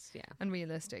 It is, yeah, and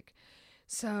realistic.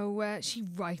 So she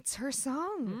writes her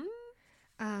song,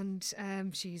 and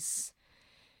she's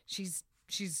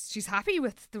happy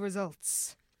with the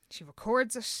results. She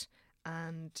records it,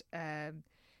 and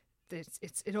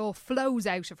it all flows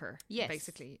out of her. Yes,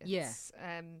 basically.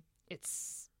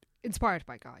 It's inspired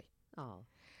by Guy. Oh,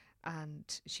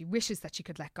 and she wishes that she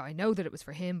could let Guy know that it was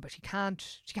for him, but she can't.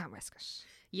 She can't risk it.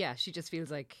 Yeah, she just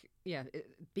feels like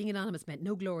being anonymous meant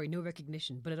no glory, no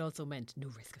recognition, but it also meant no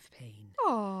risk of pain.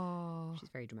 Oh, she's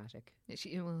very dramatic. Yeah, she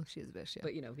is a bit.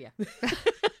 Yeah. But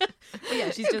but yeah,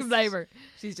 she's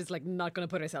just like not going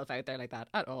to put herself out there like that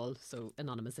at all. So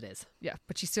anonymous it is. Yeah,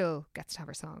 but she still gets to have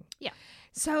her song. Yeah.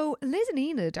 So Liz and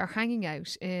Enid are hanging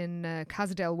out in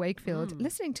Casadale, Wakefield,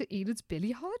 listening to Enid's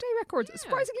Billie Holiday records. Yeah.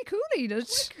 Surprisingly cool, Enid.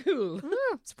 Cool.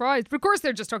 Oh, surprised. But of course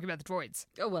they're just talking about the droids.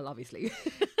 Oh, well, obviously.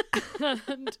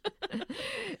 And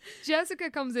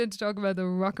Jessica comes in to talk about the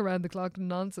rock around the clock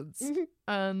nonsense.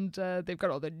 And they've got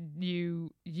all the new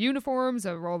uniforms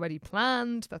that are already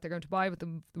planned that they're going to buy with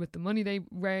the money they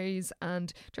raise.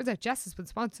 And turns out Jess has been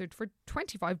sponsored for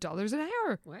 $25 an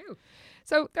hour. Wow.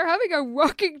 So they're having a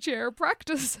rocking chair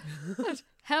practice at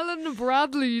Helen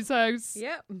Bradley's house.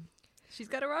 Yeah. She's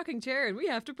got a rocking chair and we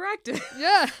have to practice.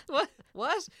 Yeah.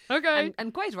 What? Okay.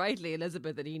 And quite rightly,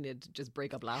 Elizabeth and Enid just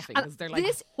break up laughing And because they're like,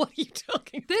 this- what are you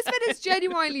talking This about? bit is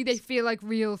genuinely, they feel like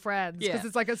real friends. Because Yeah.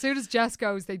 it's like as soon as Jess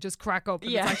goes, they just crack up.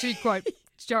 And Yeah. it's actually quite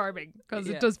charming because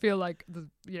Yeah. it does feel like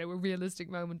a realistic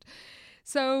moment.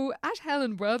 So at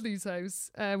Helen Bradley's house,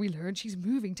 we learn she's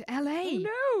moving to LA.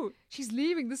 Oh, no. She's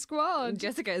leaving the squad. And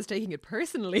Jessica is taking it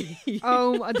personally.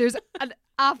 Oh, and there's an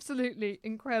absolutely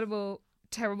incredible,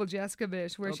 terrible Jessica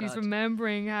bit where Oh, she's God.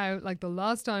 remembering how, like, the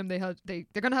last time they're going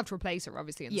to have to replace her,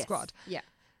 obviously, in the Yes. squad. Yeah.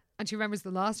 And she remembers the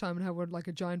last time and how what like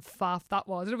a giant faff that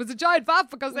was. And it was a giant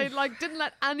faff because they like didn't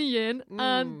let Annie in,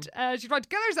 and she tried to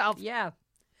kill herself. Yeah.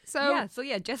 So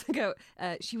Jessica,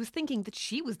 she was thinking that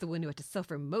she was the one who had to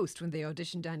suffer most when they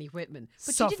auditioned Annie Whitman.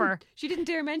 But Suffer. She didn't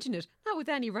dare mention it. Not with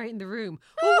Annie right in the room.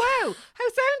 Oh, wow. How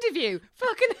sound of you.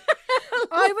 Fucking hell.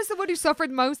 I was the one who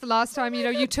suffered most the last time.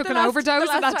 You took an overdose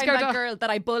the and last had to time go that to. girl that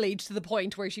I bullied to the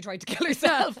point where she tried to kill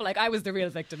herself. Like, I was the real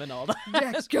victim and all that.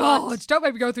 Yeah, God, don't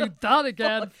make me go through that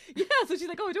again. Yeah, so she's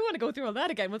like, oh, I don't want to go through all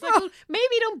that again. I was like, well,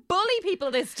 maybe don't bully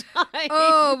people this time.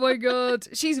 Oh my God,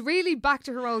 she's really back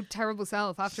to her old terrible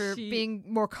self after She- being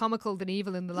more comical than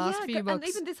evil in the last few and books.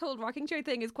 even this whole rocking chair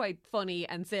thing is quite funny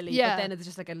and silly. Yeah. But then it's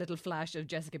just like a little flash of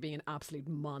Jessica being an absolute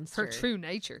monster. Her true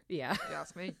nature. Yeah. If you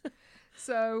ask me.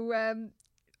 So,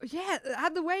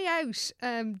 on the way out,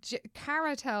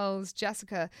 Cara tells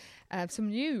Jessica some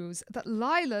news that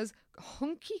Lila's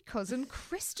hunky cousin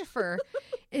Christopher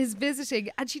is visiting,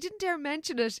 and she didn't dare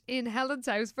mention it in Helen's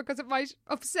house because it might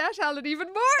upset Helen even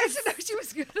more. So now she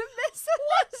was going to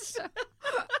miss it.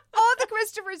 All the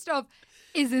Christopher stuff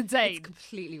is insane. It's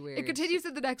completely weird. It continues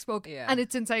in the next book, Yeah. and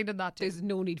it's insane in that too. There's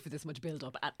no need for this much build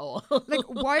up at all. Like,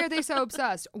 why are they so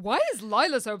obsessed? Why is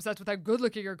Lila so obsessed with how good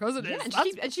looking her cousin is? yeah, and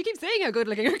That's- she keeps saying how good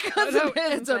looking her I cousin know,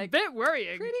 is. it's a Like, bit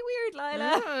worrying. pretty weird,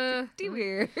 Lila. Yeah. Pretty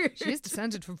weird. She is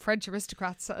descended from French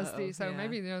aristocrats, Uh-oh, so yeah.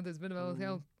 maybe there's a bit of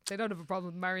they don't have a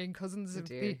problem with marrying cousins of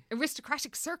the dear.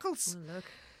 aristocratic circles. Oh, look.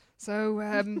 So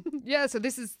so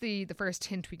this is the first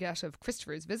hint we get of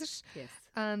Christopher's visit. Yes.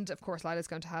 And of course Lila's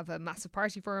going to have a massive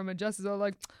party for him, and Jess is all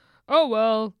like, oh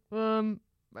well,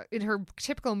 in her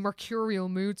typical mercurial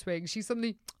mood swing, she's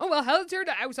suddenly, oh well, Helen's here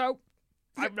now, so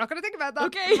I'm not going to think about that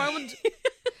Okay. at the moment.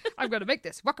 I'm going to make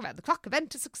this rock around the clock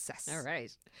event a success. All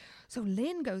right. So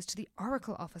Lynn goes to the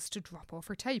Oracle office to drop off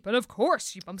her tape, and of course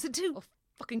she bumps into. Oh,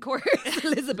 fucking course.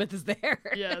 Elizabeth is there.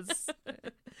 Yes.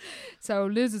 So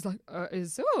Liz is like,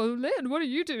 Lynn, what are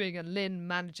you doing? And Lynn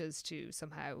manages to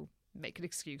somehow make an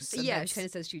excuse. And Yeah, then she kind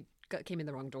of says she came in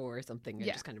the wrong door or something and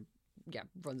Yeah. just kind of,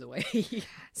 runs away.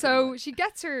 So she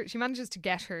manages to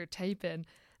get her tape in.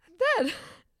 And then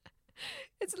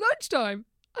it's lunchtime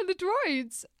and the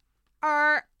droids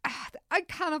are, I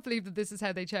cannot believe that this is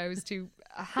how they chose to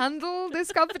handle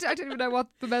this competition. I don't even know what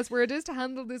the best word is to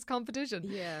handle this competition.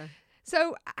 Yeah.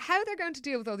 So how they're going to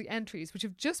deal with all the entries, which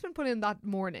have just been put in that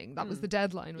morning, that was the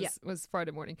deadline, was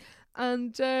Friday morning.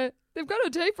 And they've got a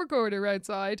tape recorder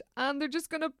outside and they're just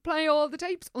going to play all the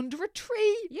tapes under a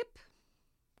tree. Yep.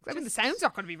 I mean, the sound's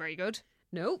not going to be very good.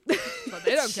 No. But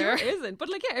they don't Sure care. isn't. But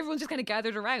everyone's just kind of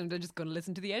gathered around and just going to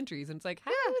listen to the entries. And it's like,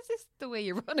 how is this the way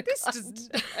you run a This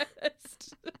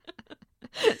contest?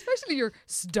 Especially Certainly your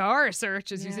star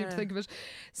search, as you seem to think of it.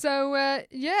 So,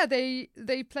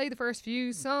 they play the first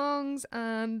few songs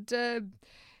and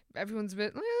everyone's a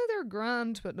bit, they're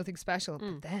grand, but nothing special.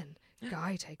 But then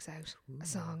Guy takes out a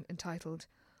song entitled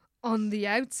On the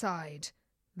Outside,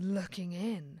 Looking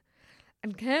In.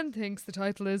 And Ken thinks the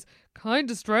title is kind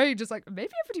of strange. It's like,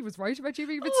 maybe everybody was right about you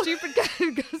being a bit stupid,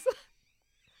 Ken.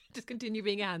 Just continue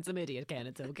being a handsome idiot, Ken.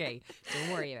 It's okay.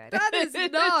 Don't worry about it. That is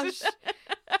not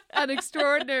an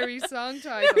extraordinary song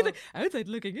title. Outside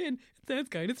looking in, it sounds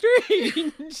kind of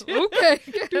strange. Okay.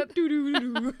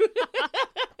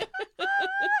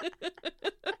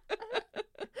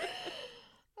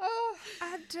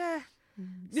 And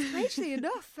strangely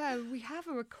enough, we have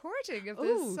a recording of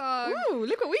this song. Ooh,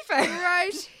 look what we found.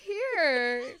 Right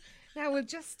here. Now we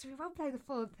won't play the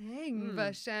full thing,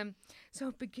 but so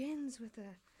it begins with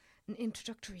an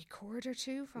introductory chord or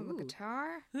two from a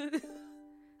guitar. Yeah,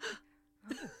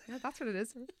 that's what it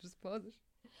is. Just pause it.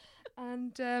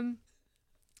 And and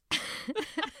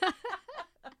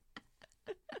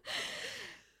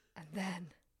then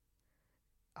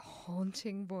a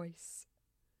haunting voice.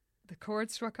 The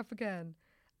chord struck up again,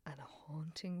 and a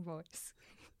haunting voice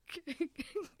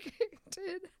kicked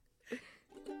in.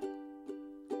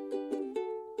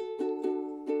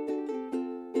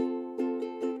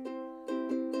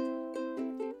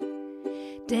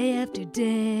 Day after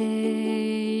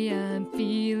day, I'm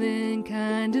feeling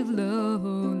kind of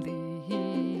lonely.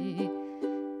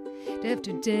 Day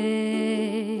after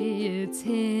day, it's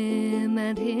him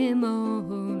and him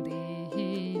only.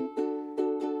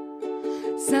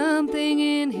 Something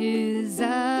in his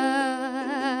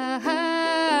eyes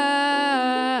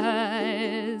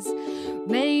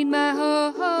made my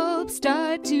hope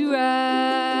start to rise.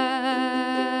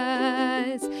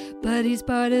 But he's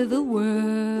part of the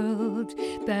world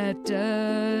that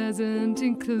doesn't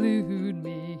include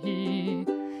me.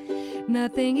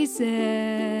 Nothing he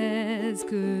says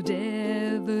could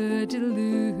ever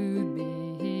delude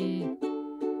me.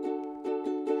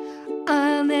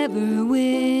 I'll never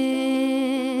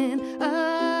win.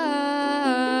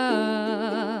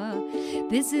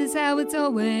 This is how it's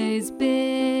always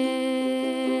been.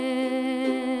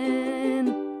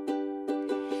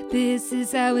 This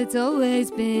is how it's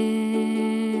always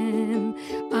been.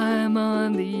 I'm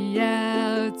on the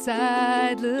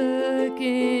outside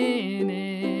looking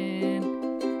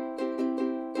in.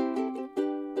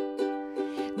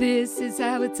 This is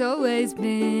how it's always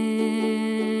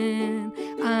been.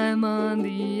 I'm on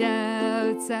the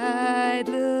outside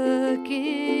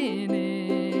looking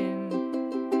in.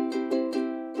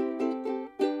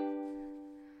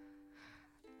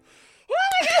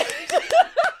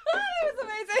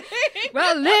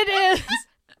 Well, Lynn is.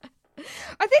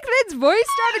 I think Lynn's voice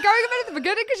started going a bit at the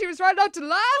beginning because she was trying not to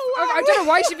laugh. I don't know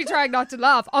why she'd be trying not to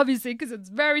laugh, obviously, because it's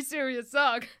a very serious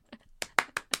song.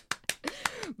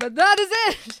 But that is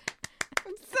it.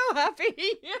 I'm so happy.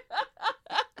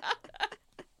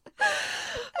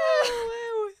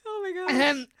 Oh my god.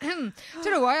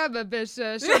 Don't know why I'm a bit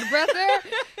short of breath there.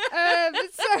 How'd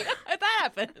that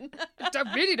happen?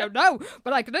 Really don't know,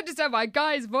 but I can understand why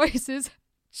Guy's voice is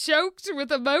choked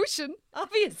with emotion.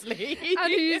 Obviously.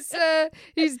 And he's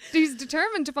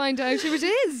determined to find out who it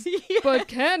is. Yeah. But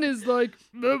Ken is like,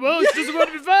 well, she doesn't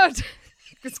want to be found.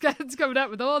 Because Ken's coming out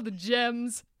with all the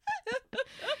gems.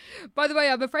 By the way,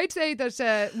 I'm afraid to say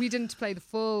that we didn't play the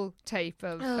full tape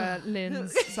of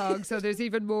Lynn's song, so there's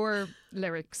even more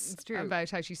lyrics about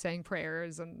how she's saying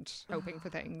prayers and hoping for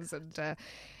things, and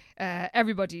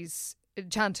everybody's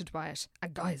enchanted by it.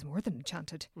 And Guy is more than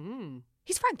enchanted.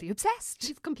 He's frankly obsessed.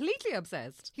 He's completely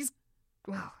obsessed.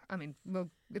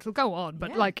 It'll go on,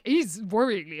 but he's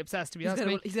worryingly obsessed, to be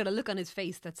honest. He's got a look on his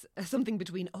face that's something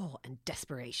between awe and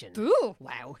desperation. Ooh.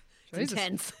 Wow. Jesus.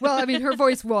 Intense. Well, her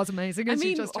voice was amazing. As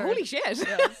you just heard. Holy shit. Yes.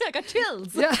 I got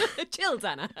chills. Yeah. Chills,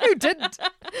 Anna. Who didn't?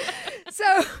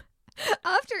 So,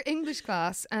 after English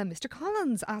class, Mr.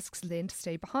 Collins asks Lynn to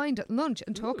stay behind at lunch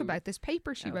and talk about this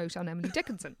paper she wrote on Emily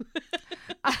Dickinson.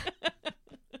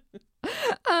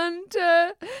 And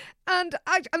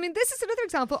this is another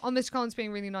example on Mr. Collins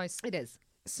being really nice. It is.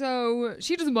 So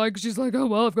she doesn't mind because she's like, oh,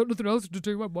 well, I've got nothing else to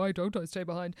do. Why don't I stay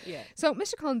behind? Yeah. So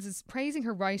Mr. Collins is praising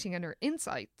her writing and her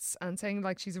insights and saying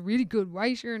she's a really good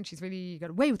writer and she's really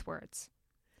got a way with words.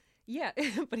 Yeah,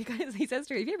 but he says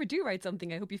to her, if you ever do write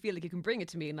something, I hope you feel like you can bring it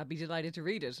to me and I'd be delighted to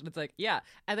read it. And it's like, yeah.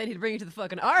 And then he'd bring it to the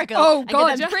fucking Oracle and get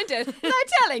them to print it. I'm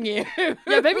telling you.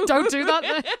 Yeah, maybe don't do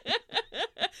that.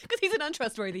 Because he's an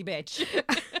untrustworthy bitch.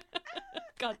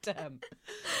 God damn.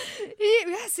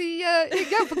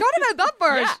 Forgot about that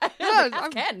part. Yeah,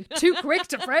 I'm Ken. Too quick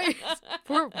to praise.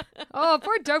 Poor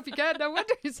Dopey Ken, no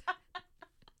wonder he's...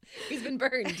 He's been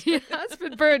burned. He has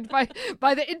been burned by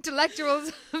the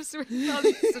intellectuals of Sweet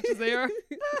Valley, such as they are.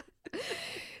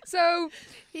 So,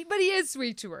 but he is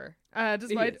sweet to her,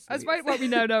 despite what we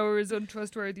now know are his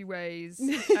untrustworthy ways.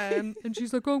 And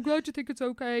she's like, "Oh, I'm glad you think it's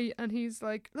okay." And he's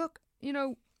like, "Look, you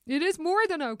know, it is more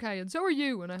than okay, and so are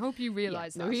you, and I hope you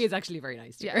realise that." No, he is actually very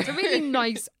nice to Yeah, her. it's a really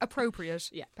nice, appropriate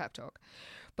Yeah. pep talk.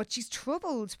 But she's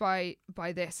troubled by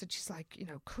this, and she's like, you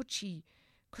know, could she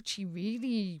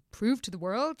really prove to the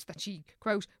world that she,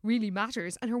 quote, really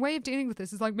matters? And her way of dealing with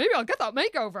this is like, maybe I'll get that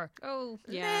makeover. Oh,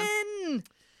 yeah. Then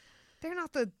they're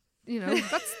not the, you know,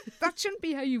 that shouldn't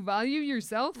be how you value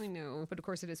yourself. I know. But of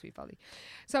course it is Sweet Valley.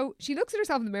 So she looks at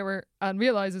herself in the mirror and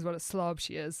realises what a slob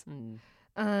she is.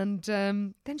 And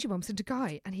then she bumps into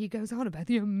Guy, and he goes on about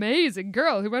the amazing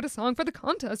girl who wrote a song for the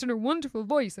contest in her wonderful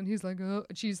voice. And he's like, and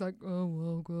she's like, oh,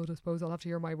 well, good, I suppose I'll have to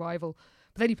hear my rival.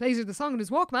 But then he plays her the song on his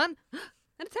Walkman.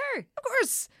 And it's her. Of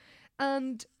course.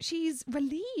 And she's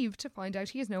relieved to find out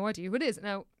he has no idea who it is.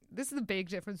 Now, this is the big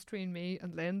difference between me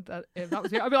and Lynn. That if that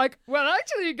was me, I'd be like, well,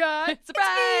 actually, Guy,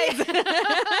 Surprise!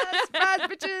 surprise,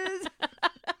 bitches.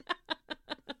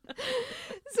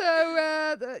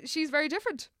 So she's very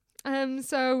different.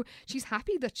 So she's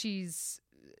happy that she's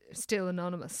still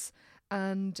anonymous,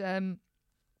 and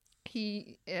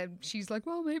she's like,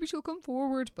 well, maybe she'll come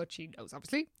forward, but she knows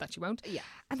obviously that she won't. Yeah.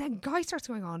 And then Guy starts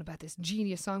going on about this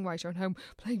genius songwriter and how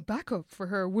playing backup for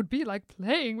her would be like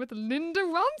playing with Linda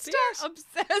Ronstadt. They're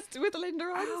obsessed with Linda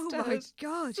Ronstadt. Oh my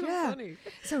God, So yeah. funny.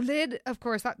 So Lynn, of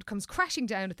course, that comes crashing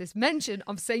down at this mention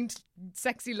of Saint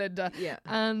Sexy Linda. Yeah.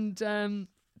 And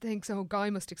thinks, oh,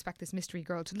 Guy must expect this mystery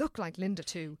girl to look like Linda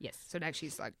too. Yes. So now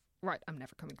she's like, right, I'm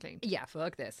never coming clean. Yeah,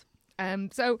 fuck this.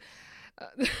 So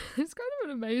it's kind of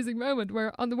an amazing moment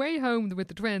where on the way home with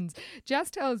the twins, Jess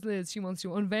tells Liz she wants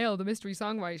to unveil the mystery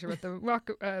songwriter at the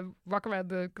Rock Around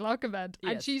the Clock event,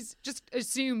 and Yes. she's just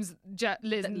assumes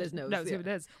Liz knows who it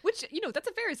is. Which, you know, that's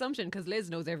a fair assumption because Liz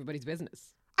knows everybody's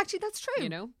business. Actually, that's true. You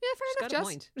know? Yeah, She's fair got a enough,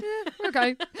 point. Jess. Yeah,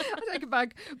 okay. I take it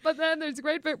back. But then there's a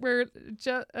great bit where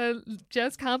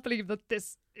Jess can't believe that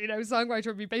this, you know, songwriter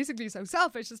would be basically so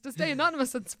selfish as to stay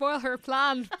anonymous and spoil her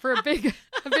plan for a big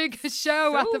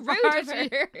show at the party.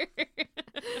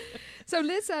 So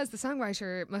Liz says the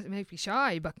songwriter might be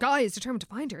shy, but Guy is determined to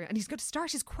find her, and he's going to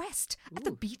start his quest at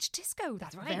the beach disco.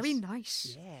 That's right. very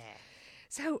nice. Yeah.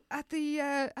 So at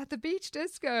the beach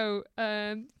disco,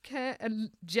 Ken and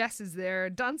Jess is there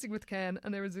dancing with Ken,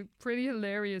 and there was a pretty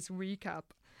hilarious recap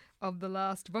of the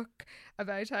last book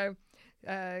about how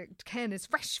Ken is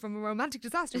fresh from a romantic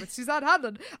disaster with Suzanne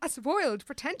Hanlon, a spoiled,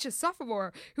 pretentious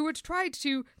sophomore who had tried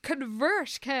to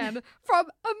convert Ken from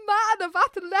a man of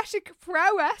athletic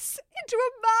prowess into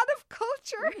a man of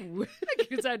culture.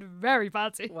 Like, you sound very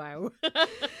fancy. Wow.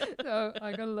 So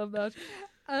I gotta love that.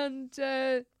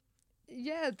 And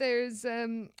yeah, there's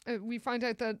we find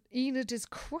out that Enid is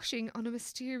crushing on a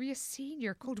mysterious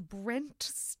senior called Brent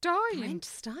Stein. Brent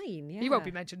Stein, yeah. He won't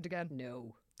be mentioned again.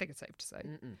 No. I think it's safe to say.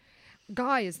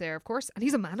 Guy is there, of course, and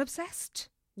he's a man obsessed.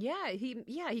 Yeah, he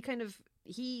kind of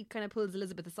pulls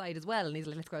Elizabeth aside as well, and he's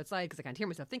like, let's go outside because I can't hear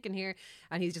myself thinking here,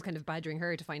 and he's just kind of badgering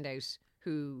her to find out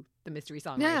who the mystery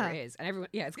songwriter is. And everyone,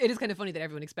 it is kind of funny that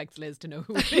everyone expects Liz to know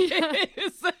who it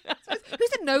is. Who's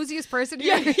the nosiest person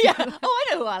here? Yeah. Oh,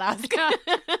 I know who I'll ask.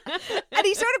 And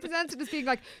he sort of presents it as being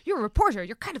like, you're a reporter,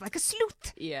 you're kind of like a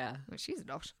sleuth. Yeah. Well, she's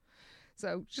not.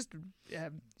 So she's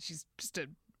just a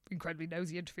incredibly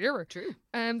nosy interferer. True.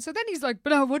 So then he's like,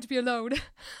 but I want to be alone.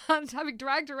 And having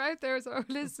dragged her out there, so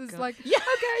Liz is like, Yeah,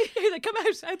 okay. He's like, come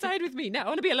outside with me. No, I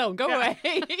want to be alone. Go away.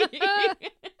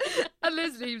 and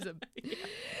Liz leaves him.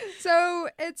 So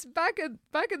it's back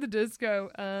at the disco,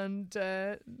 and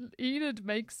Enid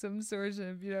makes some sort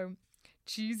of, you know,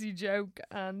 cheesy joke,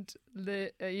 and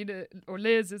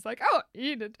Liz is like, oh,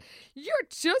 Enid, you're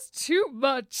just too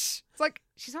much. It's like,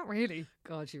 she's not really.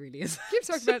 God, she really is. Keeps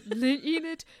talking about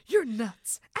Enid, you're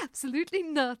nuts, absolutely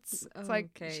nuts. It's like,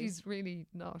 Okay. she's really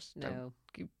not. No. Don't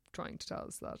keep trying to tell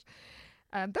us that.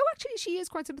 Though actually she is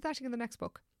quite sympathetic in the next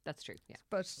book. That's true, yeah.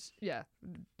 But yeah,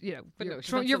 you know, But you're, no,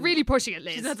 she's not you're some- really pushing it,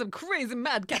 Liz. She's not some crazy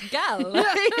madcap gal.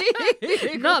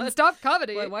 Non-stop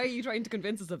comedy. Why are you trying to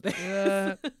convince us of this?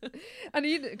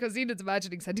 And because Enid's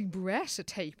imagining sending Brett a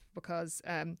tape because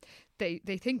they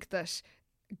think that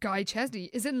Guy Chesney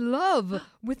is in love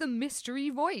with a mystery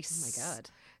voice. Oh my God.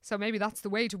 So maybe that's the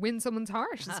way to win someone's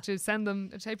heart, is to send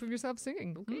them a tape of yourself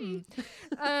singing. Okay.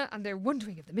 And they're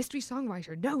wondering if the mystery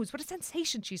songwriter knows what a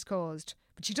sensation she's caused.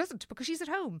 But she doesn't, because she's at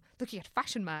home looking at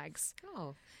fashion mags.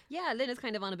 Oh. Yeah, Lynn is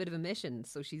kind of on a bit of a mission.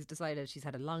 So she's decided she's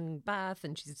had a long bath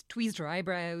and she's tweezed her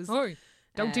eyebrows. Oh,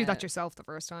 don't do that yourself the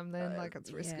first time then. Like,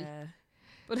 it's risky. Yeah.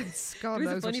 But God there was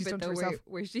knows a what funny she's bit done to though herself.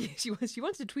 where she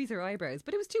wanted to tweeze her eyebrows,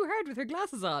 but it was too hard with her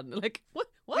glasses on. Like, what?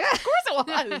 Of course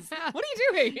it was. What are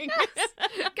you doing?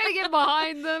 Getting in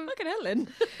behind them. Look at Ellen.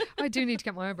 I do need to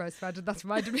get my eyebrows threaded. That's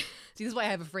reminded me. See, this is why I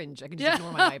have a fringe. I can just Yeah.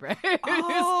 ignore my eyebrows. Takes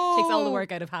all the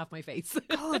work out of half my face.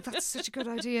 God, that's such a good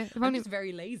idea. If I'm only just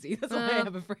very lazy. That's why I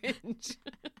have a fringe.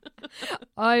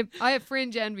 I have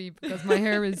fringe envy because my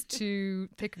hair is too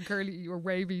thick and curly or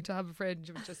wavy to have a fringe.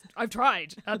 I've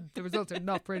tried and the results are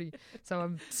not pretty. So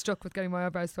I'm stuck with getting my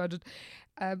eyebrows threaded.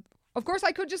 Of course,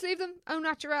 I could just leave them au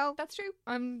naturel. That's true.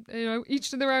 I'm, each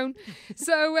to their own.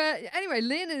 So anyway,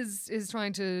 Lynn is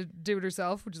trying to do it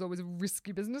herself, which is always a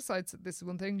risky business. This is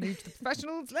one thing, leave to the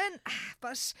professionals, Lynn.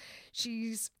 But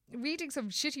she's reading some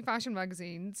shitty fashion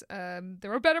magazines.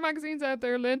 There are better magazines out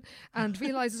there, Lynn, and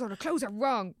realises all her clothes are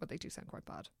wrong, but they do sound quite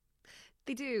bad.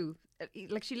 They do.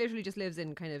 Like, she literally just lives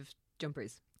in kind of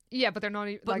jumpers. Yeah, but they're not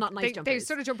even. But not nice they jumpers.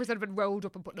 sort of jumpers that have been rolled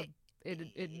up and put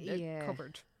in a Yeah.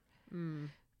 cupboard.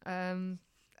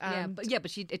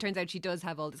 But it turns out she does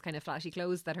have all this kind of flashy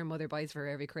clothes that her mother buys for her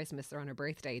every Christmas or on her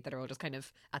birthday that are all just kind to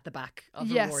at the back of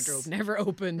her Yes. wardrobe, never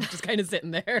opened, just kind of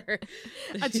sitting there.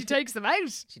 And she takes them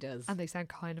out. She does. And they sound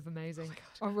kind of amazing.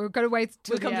 Or we're going to wait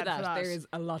till We'll the come to end for that. There is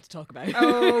a lot to talk about.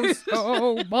 Oh,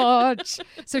 so much.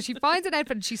 So she finds an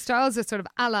outfit and she styles it sort of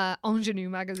a la Ingenue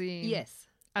magazine. Yes.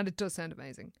 And it does sound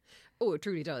amazing. Oh, it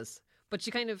truly does. But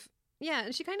she kind of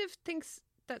thinks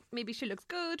that maybe she looks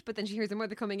good, but then she hears her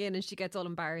mother coming in and she gets all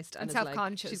embarrassed and is like,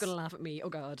 self-conscious. she's going to laugh at me. Oh,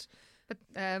 God.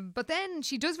 But then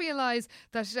she does realise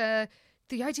that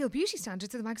the ideal beauty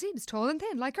standards of the magazine is tall and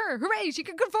thin, like her. Hooray, she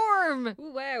can conform.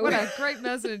 Ooh, wow. What a great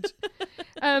message.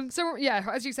 So, yeah,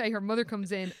 as you say, her mother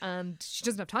comes in and she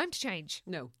doesn't have time to change.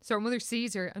 No. So her mother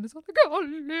sees her and is like, oh,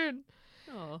 Lynn.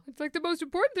 Oh. It's like the most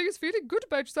important thing is feeling good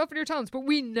about yourself and your talents. But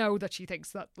we know that she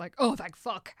thinks that, like, oh, thank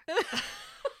fuck.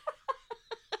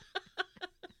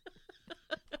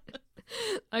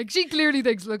 Like, she clearly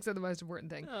thinks looks are the most important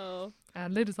thing. Oh.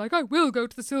 And Lynn is like, I will go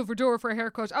to the Silver Door for a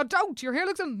haircut. Oh, don't! Your hair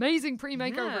looks amazing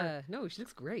pre-makeover. Yeah. No, she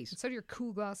looks great. So do your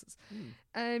cool glasses.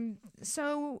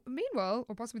 So, meanwhile,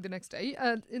 or possibly the next day,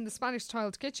 in the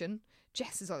Spanish-tiled kitchen,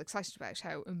 Jess is all excited about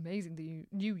how amazing the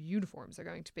new uniforms are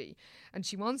going to be. And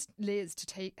she wants Liz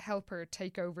to help her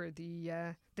take over the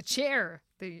chair,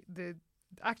 the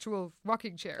actual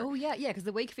rocking chair. Oh, yeah, because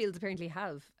the Wakefields apparently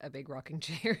have a big rocking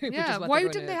chair. which yeah, is what why they're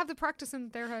didn't gonna- they have the practice in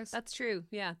their house? That's true,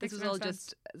 yeah. This Makes was no all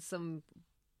sense. just some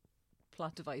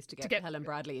plot device to get, get Helen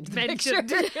Bradley into the mentioned.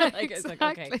 picture. It's like,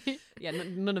 okay. Exactly. Yeah,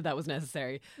 none of that was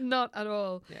necessary. Not at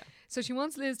all. Yeah. So she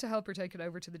wants Liz to help her take it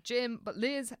over to the gym, but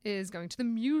Liz is going to the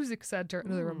music centre,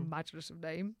 another imaginative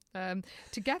name,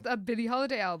 to get that Billie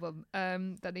Holiday album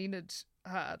that Enid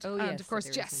had. Oh, and yes, of course,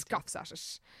 they were Jess listening to. scoffs at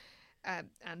it.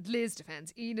 And Liz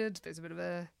defends Enid. There's a bit of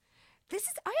a...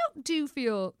 I do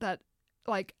feel that,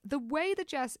 like, the way that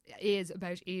Jess is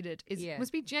about Enid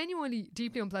must be genuinely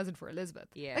deeply unpleasant for Elizabeth.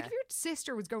 Yeah. Like, if your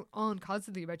sister was going on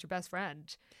constantly about your best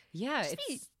friend, Yeah,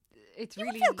 Just it's you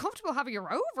really... would feel comfortable having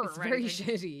her over. It's or very anything.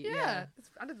 shitty, yeah.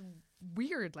 And it's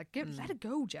weird. Like, let it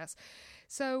go, Jess.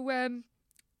 So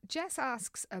Jess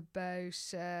asks about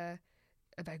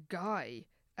Guy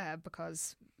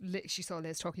because she saw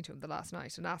Liz talking to him the last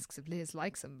night and asks if Liz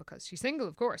likes him because she's single,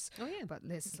 of course. Oh, yeah. But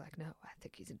Liz is like, no, I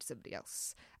think he's into somebody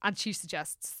else. And she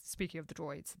suggests, speaking of the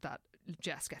droids, that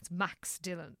Jess gets Max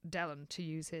Dillon to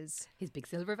use his His big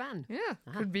silver van.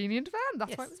 convenient van.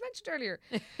 That's why it Yes. was mentioned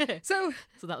earlier. So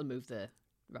that'll move the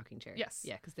rocking chair. Yes.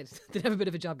 Yeah, because they'd have a bit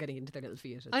of a job getting into their little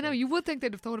Fiat. I know, you would think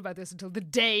they'd have thought about this until the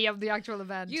day of the actual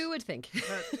event. You would think.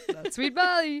 But that's Sweet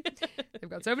Valley. They've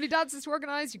got so many dances to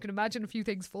organise, you can imagine a few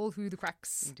things fall through the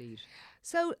cracks. Indeed.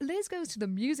 So Liz goes to the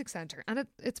music centre, and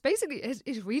it's basically,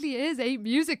 it really is a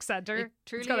music centre. It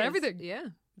truly It's got is. everything. Yeah.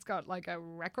 It's got like a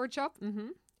record shop. Mm-hmm.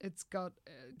 It's got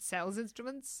it sells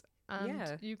instruments, and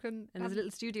Yeah. you can. And there's a little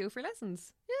studio for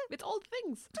lessons. Yeah. It's all the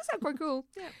things. does sound quite cool.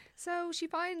 Yeah. So she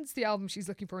finds the album she's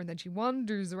looking for, and then she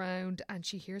wanders around, and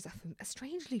she hears a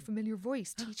strangely familiar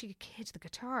voice teaching a kid the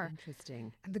guitar.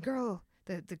 Interesting. And the girl,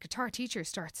 the guitar teacher,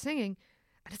 starts singing,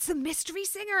 and it's the mystery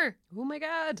singer. Oh my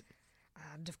God.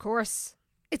 And of course,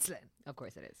 it's Lynn. Of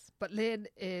course it is. But Lynn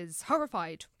is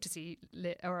horrified to see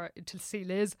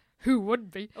Liz. Who wouldn't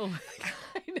be? Oh my God.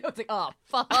 I know. It's like, oh,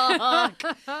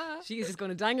 fuck. She's just going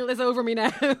to dangle this over me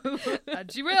now.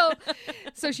 And she will.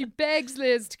 So she begs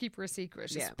Liz to keep her a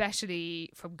secret, Yeah. especially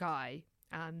from Guy.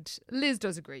 And Liz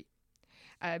does agree.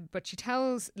 But she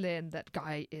tells Lynn that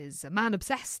Guy is a man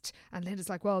obsessed. And Lynn is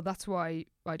like, well, that's why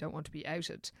I don't want to be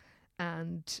outed.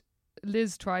 And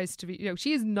Liz tries to be,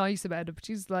 she is nice about it, but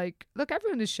she's like, look,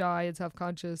 everyone is shy and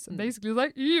self-conscious. And basically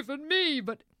like, even me.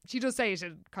 But she does say it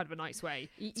in kind of a nice way.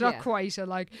 It's Yeah. not quite a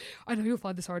like, I know you'll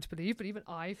find this hard to believe, but even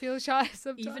I feel shy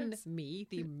sometimes. Even me,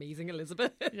 the amazing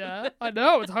Elizabeth. Yeah, I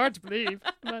know, it's hard to believe.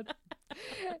 But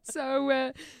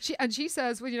so she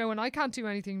says, well, you know, when I can't do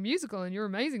anything musical and you're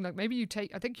amazing, like maybe you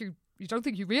don't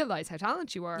think you realise how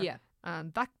talented you are. Yeah.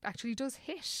 And that actually does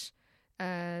hit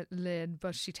Lynn,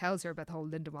 but she tells her about the whole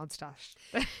Linda Ronstadt.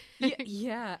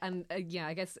 Yeah, and I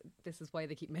guess this is why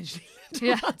they keep mentioning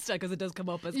Yeah. Ronstadt, because it does come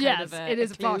up as kind Yes, of it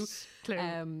is a clue. plot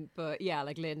clue. But yeah,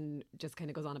 like Lynn just kind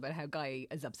of goes on about how Guy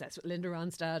is obsessed with Linda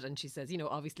Ronstadt, and she says, you know,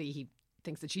 obviously he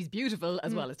thinks that she's beautiful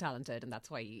as well as talented, and that's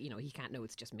why, you know, he can't know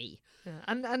it's just me. Yeah.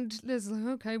 And Liz is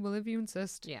like, okay, well, if you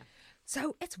insist. Yeah.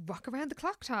 So it's rock around the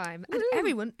clock time, and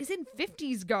everyone is in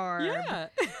 50s garb. Yeah.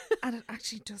 And it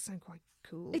actually does sound quite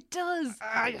cool. It does.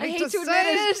 I hate hate to to say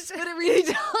admit it, it. but it really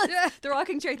does. Yeah. The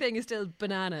rocking chair thing is still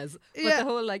bananas. But Yeah. the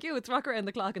whole like, it's rock around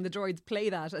the clock, and the droids play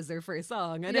that as their first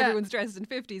song, and Yeah. everyone's dressed in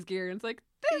 50s gear, and it's like,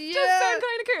 this Yeah. does sound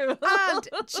kind of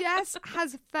cool. And Jess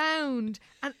has found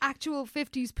an actual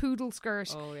 50s poodle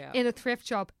skirt Oh, yeah. in a thrift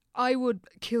shop. I would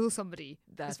kill somebody.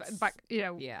 That's- back, you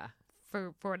know, Yeah,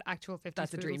 for an actual 50s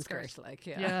that's a poodle dream skirt. skirt. Like,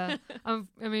 Yeah. I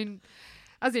mean,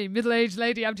 as a middle-aged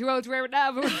lady, I'm too old to wear it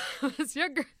now, but when I was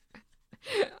younger,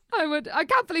 I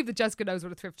can't believe that Jessica knows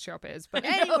what a thrift shop is. But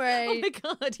I know. anyway. Oh my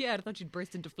god, yeah, I thought she'd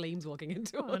burst into flames walking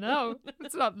into it. Oh no,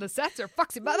 it's not Lisette's or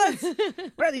Foxy Mothers.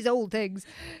 Where are these old things?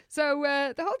 So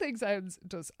the whole thing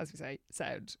does, as we say,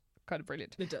 sound kind of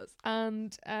brilliant. It does.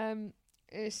 And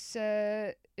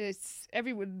it's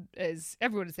everyone is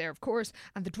there, of course,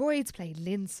 and the droids play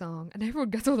Lynn's song, and everyone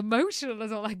gets all emotional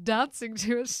and all like dancing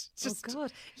to it. It's just oh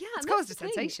god, yeah, it's and caused that's a the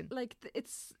thing. sensation. Like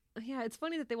it's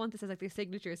funny that they want this as like their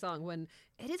signature song when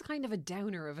it is kind of a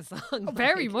downer of a song.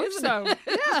 very like, much isn't so. it?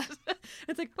 Yeah.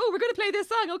 It's like, oh, we're going to play this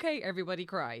song. Okay, everybody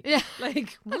cry. Yeah.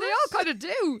 Like, And they all kind of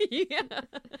do. yeah.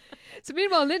 So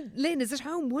meanwhile, Lynn is at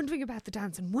home wondering about the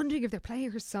dance and wondering if they're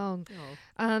playing her song. Oh.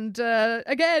 And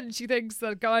again, she thinks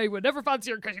that Guy would never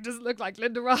fancy her because she doesn't look like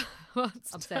Linda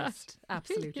Ronstadt. Obsessed.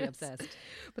 Absolutely Yes. obsessed.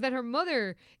 But then her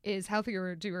mother is helping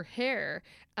her do her hair,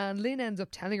 and Lynn ends up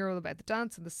telling her all about the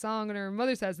dance and the song, and her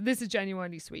mother says, and this is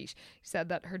genuinely sweet, she said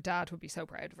that her dad would be so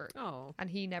proud of her. Oh. And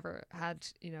he never had,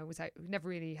 never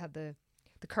really had the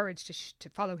courage to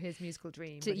follow his musical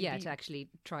dream. But he'd To actually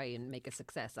try and make a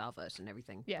success of it and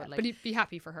everything. yeah, like, but he'd be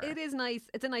happy for her. it is nice.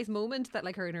 It's a nice moment that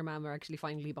like her and her mum are actually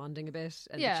finally bonding a bit,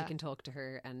 and that Yeah. she can talk to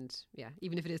her, and yeah,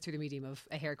 even if it is through the medium of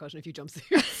a haircut and a few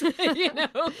jumpsuits, you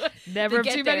know, Never they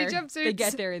have too get many there. jumpsuits. They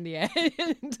get there in the end,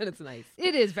 and it's nice.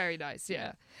 It is very nice,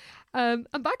 yeah. And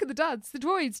back at the dance, the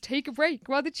droids take a break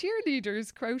while the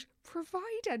cheerleaders, quote, provide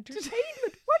entertainment.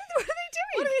 What are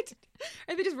they doing?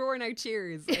 Are they just roaring out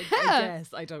cheers? I Yeah. guess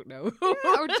I don't know.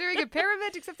 Or doing a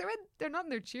pyramid, except they're not in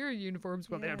their cheer uniforms.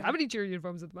 Well, they don't Yeah. have any cheer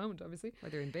uniforms at the moment, obviously. Or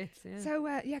they're in bits. Yeah. So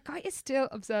Guy is still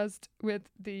obsessed with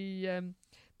the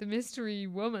mystery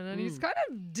woman, and he's kind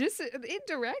of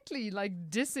indirectly like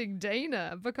dissing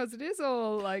Dana, because it is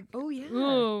all like, Oh, yeah.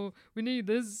 oh, we need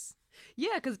this.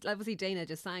 Yeah, because obviously Dana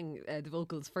just sang the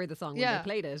vocals for the song when Yeah. they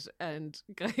played it, and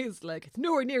Guy's like, it's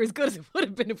nowhere near as good as it would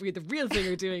have been if we had the real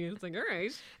singer doing it. It's like, all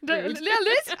right. rude. Yeah,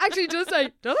 Liz actually does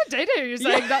say, doesn't Dana hear you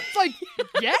saying that? It's like,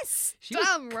 yes, She was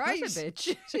damn cut a right.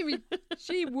 bitch.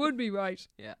 She would be right.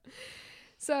 Yeah.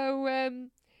 So,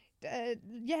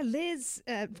 Liz,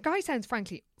 Guy sounds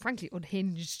frankly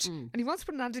unhinged, and he wants to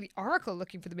put an ad to the Oracle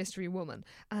looking for the mystery woman.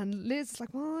 And Liz is like,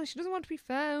 well, she doesn't want to be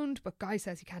found, but Guy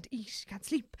says he can't eat, he can't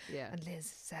sleep. Yeah. And Liz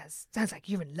says, sounds like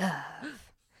you're in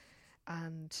love.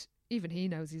 And even he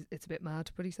knows it's a bit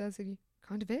mad, but he says he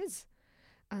kind of is.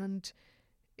 And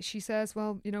she says,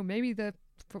 well, maybe the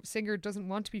singer doesn't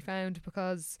want to be found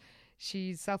because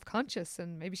she's self-conscious,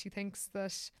 and maybe she thinks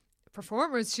that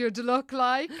performers should look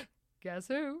like, guess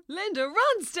who? Linda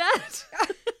Ronstadt.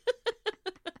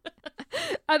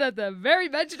 And at the very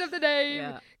mention of the name,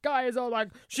 Yeah. Guy is all like,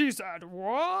 she said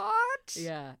what?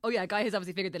 Yeah. Oh, yeah. Guy has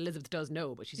obviously figured that Elizabeth does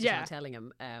know, but she's just Yeah. not telling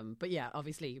him. But yeah,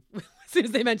 obviously, as soon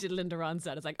as they mentioned Linda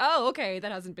Ronstadt, it's like, oh, okay,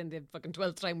 that hasn't been the fucking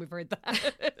 12th time we've heard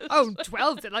that. Oh,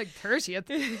 12th and like 30th.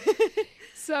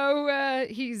 So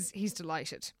he's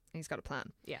delighted. He's got a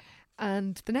plan. Yeah.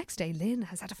 And the next day, Lynn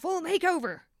has had a full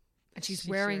makeover. And she's She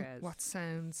wearing sure has. what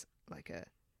sounds like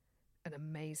an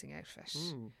amazing outfit.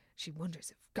 She wonders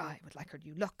if Guy would like her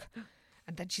new look.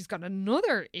 And then she's got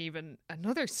another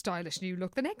stylish new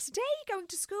look the next day going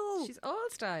to school. She's all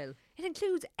style. It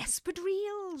includes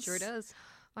espadrilles. Sure does.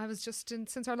 I was just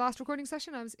since our last recording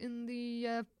session, I was in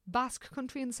the Basque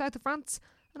country in the south of France.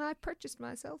 and I purchased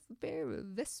myself a pair of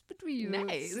espadrilles.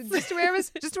 Nice. Just to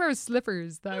wear as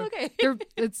slippers, though. Okay.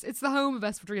 It's the home of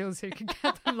espadrilles, so you can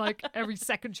get them like every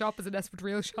second shop is an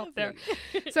espadrille shop there.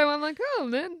 So I'm like, oh,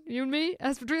 Lynn, you and me,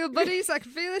 espadrille buddies, I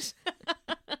can feel it.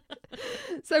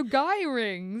 So Guy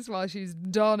rings while she's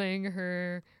donning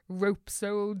her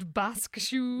rope-soled Basque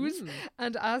shoes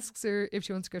and asks her if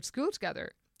she wants to go to school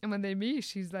together. And when they meet,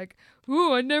 she's like,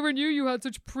 "Oh, I never knew you had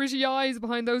such pretty eyes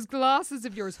behind those glasses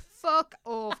of yours." Fuck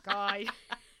off, Guy.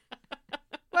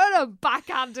 What a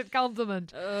backhanded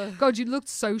compliment. God, you looked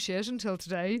so shit until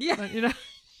today. Yeah. But, you know.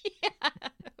 Yeah.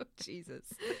 Oh, Jesus.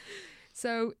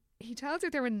 So he tells her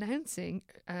they're announcing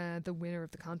the winner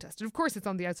of the contest. And of course it's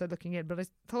on the outside looking in, but I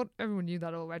thought everyone knew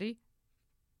that already.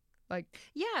 Like,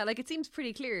 Yeah, like it seems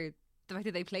pretty clear the fact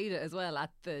that they played it as well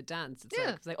at the dance.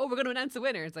 Yeah. It's like, oh, we're going to announce the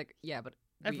winner. It's like, yeah, but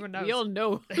Everyone we knows. all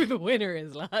know who the winner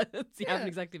is, lads. You Yeah. haven't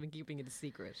exactly been keeping it a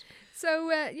secret. so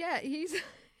he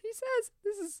says,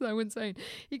 this is so insane.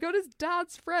 He got his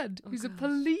dad's friend, who's a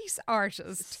police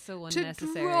artist, So to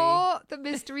unnecessary. draw the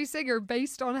mystery singer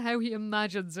based on how he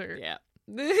imagines her. Yeah.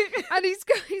 And he's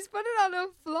put it on a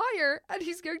flyer and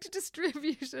he's going to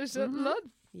distribute it at lunch.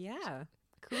 Yeah.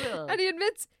 Cool. And he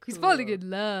admits he's Cool. falling in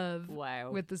love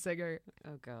Wow. with the singer.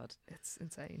 Oh, God. It's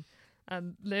insane.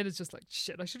 And Lynn is just like,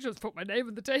 shit, I should just put my name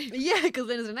on the tape. Yeah, because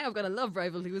then now I've got a love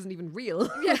rival who isn't even real.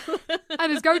 Yeah.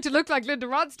 And it's going to look like Linda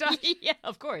Ronstadt. Yeah,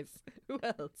 of course. Who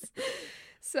else?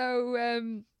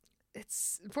 So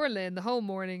it's for Lynn, the whole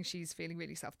morning she's feeling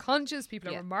really self-conscious. People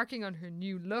are Yeah. remarking on her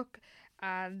new look.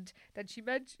 And then she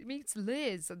meets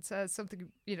Liz and says something,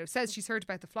 says she's heard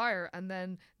about the flyer. And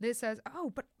then Liz says, oh,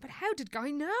 but how did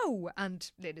Guy know? And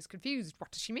Lynn is confused.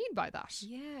 What does she mean by that?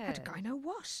 Yeah. How did Guy know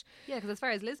what? Yeah, because as far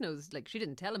as Liz knows, like, she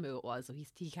didn't tell him who it was, so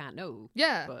he can't know.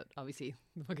 Yeah. But obviously,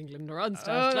 the fucking Linda Ronstadt.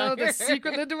 Oh, no, the like-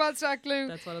 secret Linda Ronstadt clue.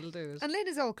 That's what it'll do. And Lynn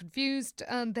is all confused,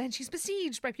 and then she's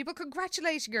besieged by people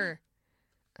congratulating her.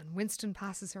 And Winston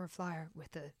passes her a flyer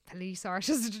with the police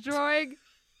artist drawing.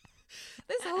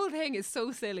 This whole thing is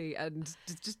so silly, and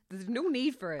just there's no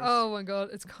need for it. Oh my God,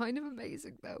 it's kind of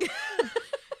amazing though.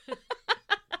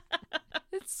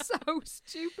 It's so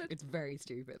stupid. It's very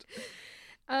stupid.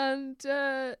 And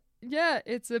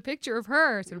it's a picture of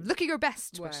her sort of looking her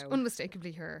best, but Wow.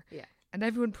 unmistakably her. Yeah. And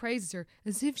everyone praises her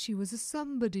as if she was a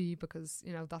somebody because,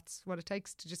 that's what it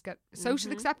takes to just get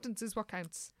social acceptance is what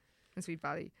counts in Sweet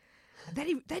Valley.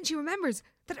 And then she remembers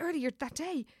that earlier that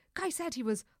day, Guy said he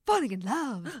was falling in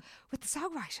love with the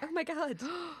songwriter. Oh my God.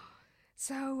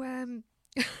 So,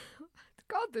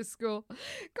 God, this school.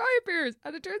 Guy appears,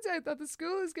 and it turns out that the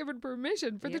school has given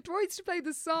permission for the Yep. droids to play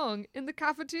the song in the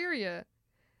cafeteria.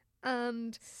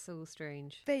 And So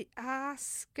strange. they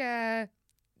ask Lynn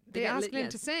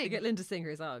to sing, They get Lynn to sing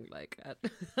her song, like, at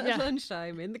Yeah.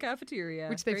 lunchtime in the cafeteria.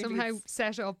 which they've Apparently somehow it's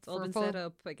set up all for a been full set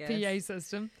up, I guess. PA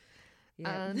system.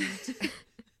 Yeah. And,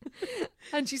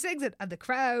 and she sings it, and the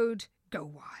crowd go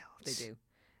wild. They do.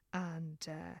 And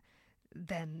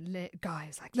then Guy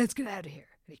is like, let's get out of here.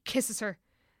 And he kisses her,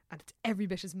 and it's every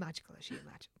bit as magical as she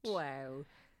imagined. Wow.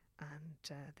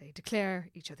 And they declare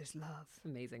each other's love.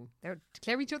 Amazing. They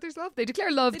declare each other's love? They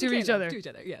declare love They to declare each love other. To each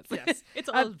other, yes. Yes. It's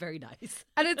all very nice.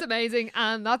 And it's amazing.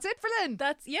 And that's it for Lynn.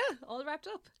 That's, all wrapped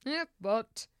up. Yeah,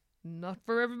 but not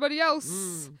for everybody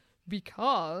else.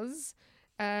 Because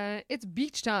it's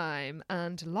beach time.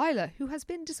 And Lila, who has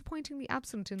been disappointingly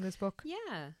absent in this book,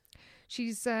 Yeah.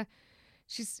 she's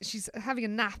having a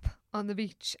nap on the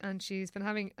beach, and she's been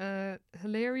having a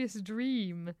hilarious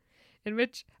dream in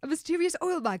which a mysterious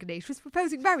oil magnate was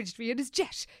proposing marriage to me in his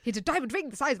jet. He had a diamond ring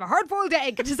the size of a hard-boiled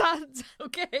egg in his hands.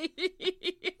 Okay.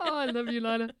 Oh, I love you,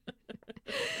 Lila.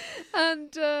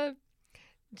 And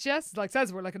Jess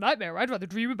says we're like a nightmare. I'd rather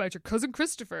dream about your cousin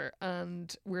Christopher.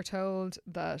 And we're told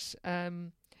that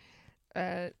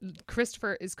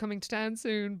Christopher is coming to town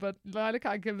soon, but Lila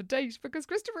can't give a date because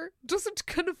Christopher doesn't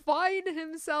confine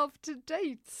himself to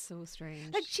dates. So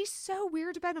strange. Like, she's so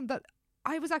weird about him that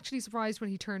I was actually surprised when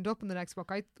he turned up in the next book.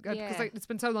 Because Yeah. it's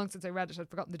been so long since I read it, I'd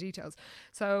forgotten the details.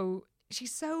 So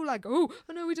she's so like, oh,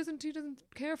 I know he doesn't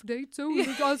care for dates, so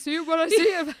I'll see him when I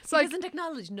see him. It's He like, doesn't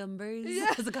acknowledge numbers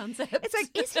Yeah. as a concept. it's like,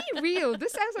 is he real?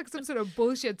 This sounds like some sort of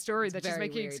bullshit story It's that she's very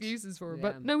making weird. excuses for. Yeah.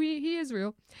 But no, he is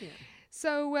real. Yeah.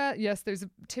 So, yes, there's a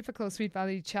typical Sweet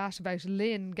Valley chat about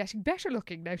Lynn getting better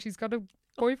looking now she's got a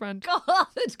boyfriend. God,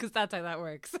 because that's how that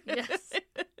works. Yes.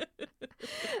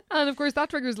 And of course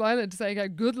that triggers Lila into saying how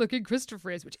good looking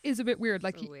Christopher is, which is a bit weird.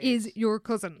 Like, So he weird. is your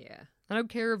cousin. Yeah. I don't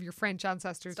care if your French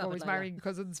ancestors Stop it, always Lila. marrying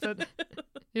cousins, but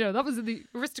that was in the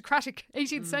aristocratic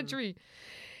 18th century.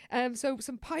 So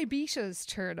some Pi Betas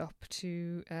turn up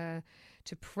to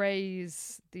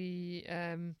praise the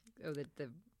Oh, the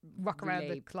rock around the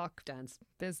relay clock dance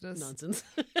business. nonsense.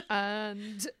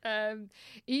 And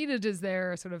Enid is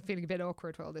there sort of feeling a bit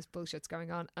awkward while all this bullshit's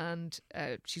going on, and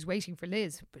she's waiting for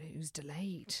Liz, but who's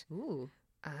delayed. Ooh,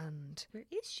 And where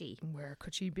is she? where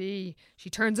could she be? She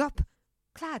turns up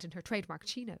clad in her trademark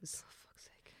chinos. For fuck's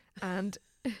sake. And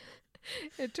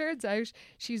it turns out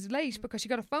she's late because she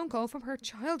got a phone call from her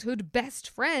childhood best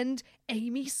friend,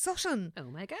 Amy Sutton.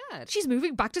 Oh my god. She's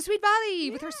moving back to Sweet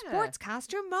Valley with her Yeah.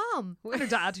 sportscaster mom and her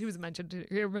dad, who was mentioned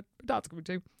here, but her dad's coming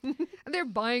too. And they're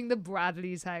buying the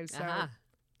Bradley's house. So Aha.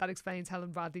 that explains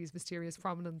Helen Bradley's mysterious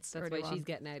prominence. That's why earlier she's on.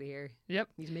 getting out of here. Yep.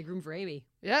 Need to make room for Amy.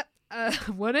 Yep.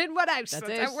 One in, one out. That's How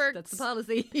it. it works. That's the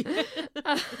policy.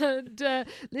 And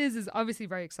Liz is obviously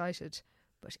very excited,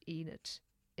 but Enid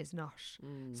is not.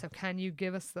 So can you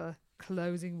give us the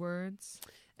closing words?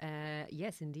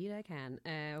 Yes, indeed I can.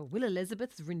 Will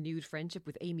Elizabeth's renewed friendship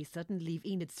with Amy Sutton leave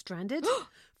Enid stranded?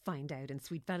 Find out in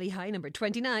Sweet Valley High number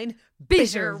 29.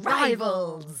 Bitter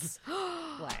Rivals.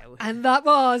 Wow. And that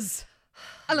was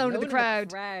Alone in the Alone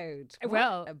Crowd. What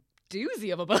Well, a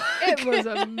doozy of a book. It was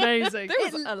amazing. There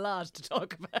was a lot to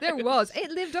talk about. There was. It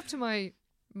lived up to my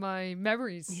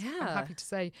memories, I'm Yeah. happy to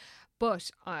say.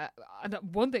 But and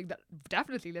one thing that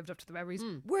definitely lived up to the memories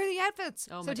were the outfits.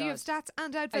 Oh so my do you have God. stats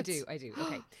and outfits? I do.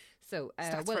 Okay. So,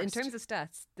 Stats well, in first. terms of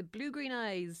stats, the blue-green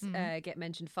eyes get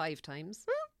mentioned 5 times.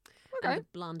 Okay. And the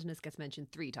blondness gets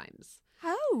mentioned 3 times.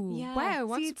 Oh, wow.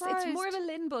 What See, it's more of a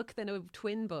Lynn book than a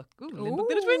twin book. Ooh, Lynn book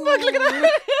than a Ooh. twin book. Look at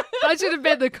that. That should have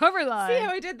been the cover line. See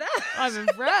how I did that? I'm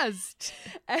impressed.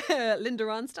 Linda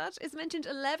Ronstadt is mentioned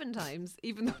 11 times,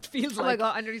 even though it feels Oh my like...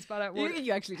 God, I nearly spot out You, one.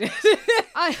 you actually did.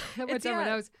 That went It's, down my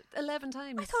yeah, nose. 11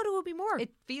 times. I thought it would be more. It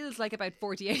feels like about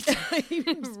 48 times. It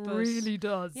but- really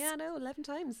does. Yeah, no, 11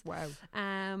 times. Wow.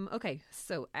 Okay,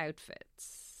 so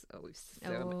outfits. Oh, we've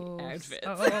so Oh, many outfits.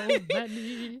 so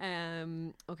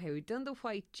many. Okay, we've done the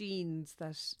white jeans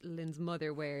that Lynn's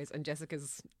mother wears and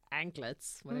Jessica's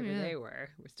anklets, whatever yeah. they were.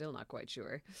 We're still not quite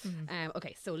sure.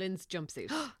 Okay, so Lynn's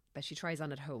jumpsuit that she tries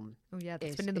on at home. Oh yeah,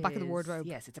 that's It been in the back of the is- wardrobe.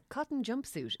 Yes, it's a cotton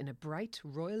jumpsuit in a bright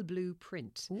royal blue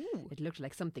print. Ooh. It looked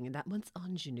like something in that month's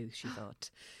ingenue, she thought.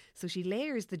 So she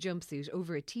layers the jumpsuit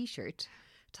over a t-shirt,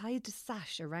 tied a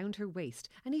sash around her waist,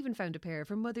 and even found a pair of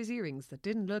her mother's earrings that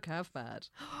didn't look half bad.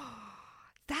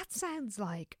 That sounds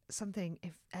like something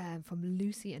from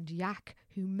Lucy and Yak,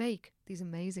 who make these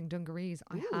amazing dungarees.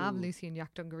 I have Ooh. Lucy and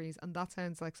Yak dungarees, and that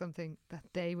sounds like something that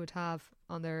they would have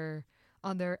on their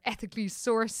ethically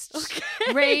sourced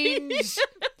range.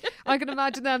 I can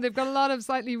imagine them. They've got a lot of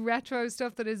slightly retro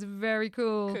stuff that is very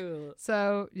cool. Cool.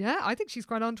 So yeah, I think she's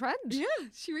quite on trend. Yeah,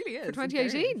 she really is. For in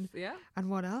 2018. fairness. Yeah. And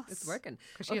what else? It's working.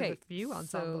 Because she has a few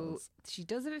ensembles. So she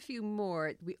does have a few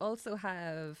more. We also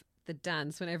have the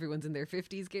dance when everyone's in their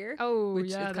 50s gear. Oh, which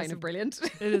yeah, is that's kind of brilliant.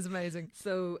 It is amazing.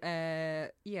 So,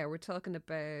 yeah, we're talking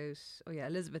about... Oh, yeah,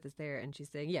 Elizabeth is there and she's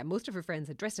saying, yeah, most of her friends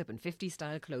had dressed up in 50s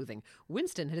style clothing.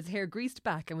 Winston had his hair greased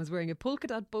back and was wearing a polka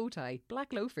dot bow tie,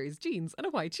 black loafers, jeans and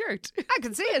a white shirt. I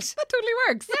can see it. That totally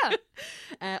works.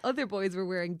 Yeah. Other boys were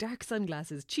wearing dark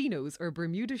sunglasses, chinos or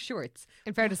Bermuda shorts.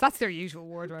 In fairness, that's their usual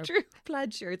wardrobe. True.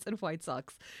 Plaid shirts and white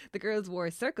socks. The girls wore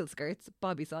circle skirts,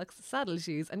 bobby socks, saddle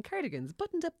shoes and cardigans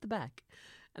buttoned up the back.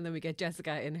 And then we get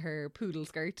Jessica in her poodle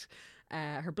skirt.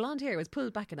 Her blonde hair was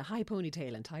pulled back in a high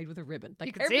ponytail and tied with a ribbon. Like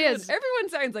You can see it. Everyone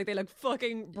sounds like they look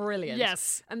fucking brilliant.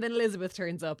 Yes. And then Elizabeth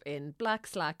turns up in black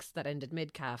slacks that ended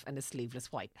mid-calf and a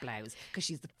sleeveless white blouse because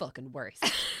she's the fucking worst.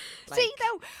 See,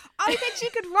 though, I think she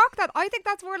could rock that. I think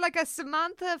that's more like a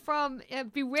Samantha from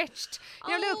Bewitched.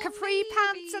 You know, little Oh, capri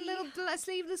pants and maybe. little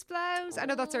sleeveless blouse. I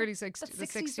know that's early 60s. That's The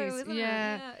 60s though, 60s. isn't it?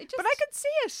 Yeah. Yeah, it But just- I could see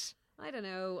it. I don't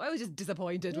know. I was just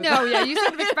disappointed. With No, that. yeah, you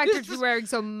sort of expect her to be wearing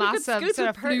some Look at massive skirts sort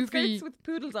of with floofy. skirts with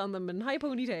poodles on them and high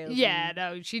ponytails. Yeah, and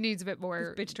no, she needs a bit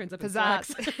more this bitch turns up pizzazz.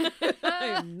 in slacks.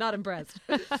 I'm not impressed.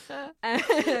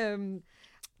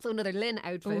 So another Lynn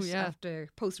outfit Oh, yeah. after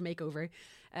post makeover.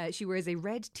 She wears a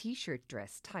red t-shirt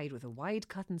dress tied with a wide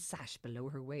cotton sash below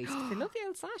her waist. They love the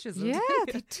old sashes. don't Yeah,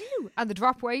 they? they do. And the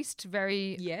drop waist,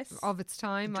 very Yes. of its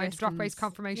time. The I had dress a drop waist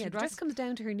comes- confirmation yeah, the dress. dress comes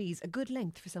down to her knees, a good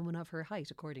length for someone of her height,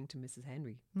 according to Mrs.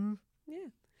 Henry. Yeah.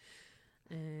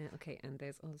 Okay, and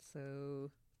there's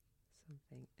also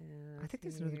something else. I think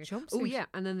there's another here. jumpsuit. Oh yeah,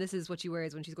 and then this is what she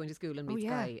wears when she's going to school and meets yeah.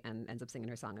 Guy and ends up singing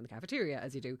her song in the cafeteria,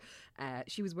 as you do.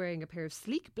 She was wearing a pair of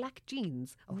sleek black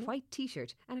jeans, a white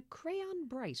t-shirt, and a crayon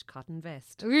bright cotton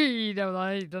vest. We don't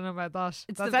know about that.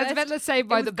 It's That the sounds a bit vest. like Saved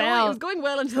by It the was Bell. It was going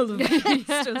well until the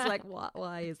vest. I was like, what?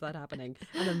 Why is that happening?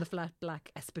 And then the flat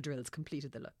black espadrilles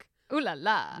completed the look. Ooh la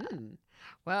la. Mm.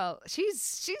 Well,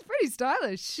 she's pretty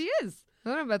stylish. She is. I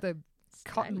don't know about the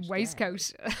cotton Stretch,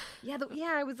 waistcoat. Yeah,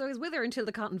 I was with her until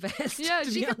the cotton vest. Yeah, to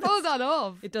she be can honest. pull that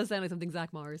off. It does sound like something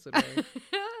Zach Morris would wear.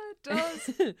 It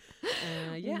does.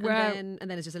 Yeah, Wow. and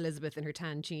then it's just Elizabeth in her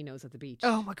tan chinos at the beach.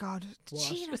 Oh my God. What?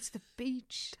 Chinos to the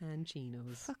beach. Tan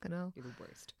chinos. Fucking hell. You're the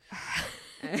worst.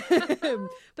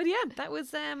 But yeah, that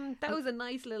was a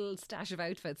nice little stash of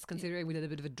outfits considering we did a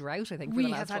bit of a drought, I think, for We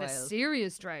the have last had a while.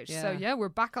 serious drought. So Yeah. yeah, we're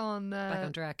back on Back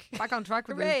on track. Back on track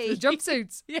with the Hooray.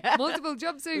 jumpsuits. Yeah. Multiple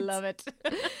jumpsuits. Love it.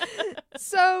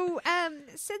 So,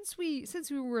 since we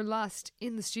were last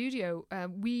in the studio,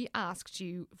 we asked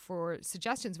you for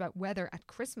suggestions about whether at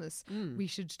Christmas we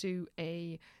should do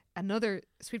another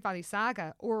Sweet Valley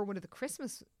Saga or one of the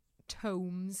Christmas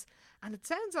tomes, and it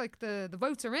sounds like the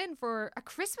votes are in for A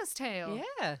Christmas Tale.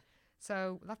 Yeah,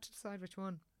 So we'll have to decide which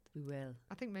one. we will.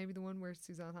 I think maybe the one where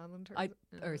Suzanne Hanlon turns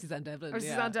Or Suzanne Devlin. or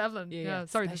Suzanne Devlin. Yeah,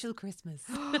 sorry. Special Christmas.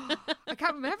 I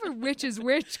can't remember which is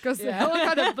which because they Yeah. all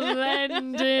kind of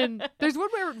blend in. There's one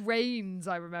where it rains,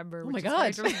 I remember. Oh my which is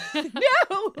God. very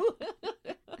No!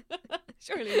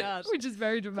 Surely not. which is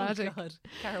very Oh dramatic. God.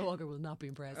 Cara Walker will not be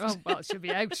impressed. Oh well, she'll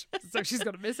be out, so she's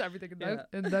going to miss everything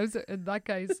in that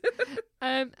case.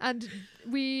 And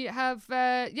we have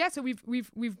so we've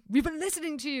been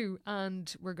listening to you,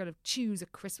 and we're going to choose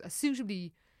a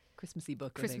suitably Christmassy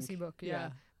book. I Christmassy think. book.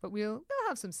 Yeah. But we'll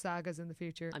have some sagas in the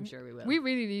future. I'm sure we will. We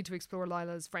really need to explore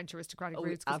Lila's French aristocratic Oh, we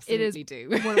roots. 'Cause it is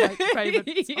absolutely do. one of my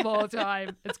favourites Yeah. of all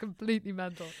time. It's completely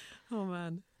mental. Oh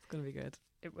man, it's gonna be good.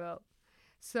 It will.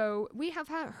 So we have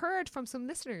heard from some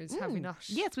listeners, have we not?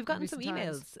 Yes, we've in gotten some recent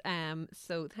times? emails.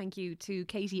 So thank you to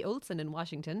Katie Olson in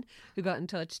Washington, who got in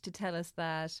touch to tell us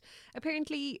that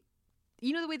apparently,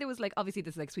 you know, the way there was like, obviously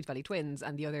there's like Sweet Valley Twins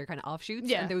and the other kind of offshoots.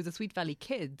 Yeah. And there was a Sweet Valley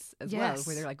Kids as well, Yes.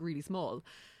 where they're like really small.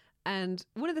 And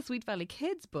one of the Sweet Valley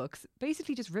Kids books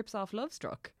basically just rips off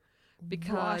Lovestruck.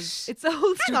 Because What? it's the whole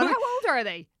Hang story. on, how old are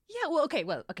they? Yeah, well,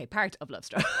 okay, part of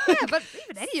Lovestruck. Yeah, but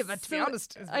even any of it, to be So,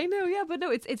 honest. is- I know, yeah, but no,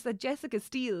 it's that Jessica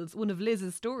steals one of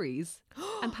Liz's stories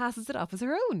and passes it off as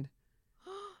her own,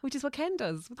 which is what Ken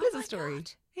does with Liz's my story.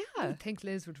 God. I Yeah, would think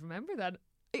Liz would remember that.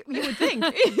 you would think.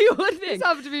 You would think. It's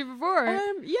happened to me before.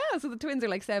 Yeah, so the twins are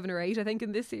like 7 or 8, I think,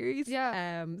 in this series.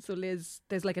 Yeah. So Liz,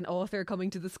 there's like an author coming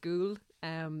to the school,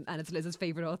 and it's Liz's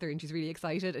favourite author, and she's really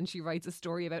excited, and she writes a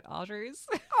story about otters.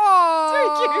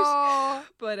 Oh,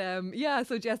 But yeah,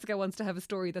 so Jessica wants to have a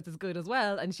story that's as good as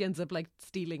well, and she ends up like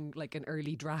stealing like an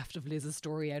early draft of Liz's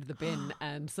story out of the bin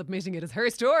and submitting it as her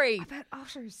story. about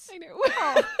otters. I know.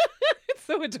 It's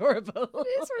so adorable.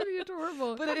 It is really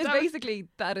adorable. But it is God damn basically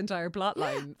that entire plot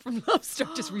line from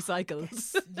Lovestruck just recycled.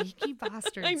 Sneaky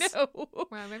bastards. I know.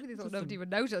 Wow, maybe they thought nobody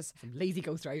would notice. Some lazy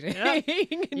ghostwriting. Yeah.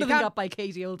 Nothing can't- got by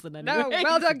Katie Olson anyway. No,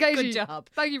 well done, Katie. Good job.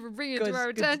 Thank you for bringing it Good, to our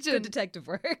good- attention. Good detective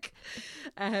work.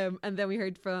 And then we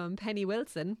heard from Penny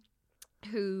Wilson,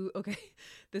 who, okay,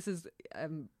 this is,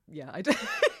 I don't.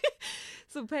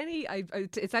 So Penny,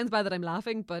 it sounds bad that I'm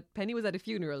laughing, but Penny was at a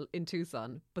funeral in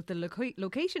Tucson, but the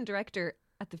location director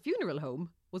at the funeral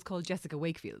home was called Jessica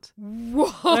Wakefield. Whoa.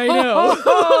 I know.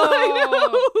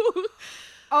 I know.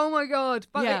 Oh my God.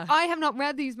 But Yeah. I have not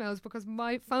read these mails because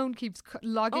my phone keeps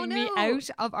logging me no. out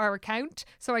of our account.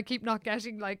 So I keep not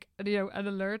getting like, an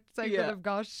alert saying Yeah. that I've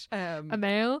got Um, a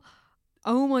mail.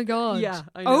 Oh my God. Yeah,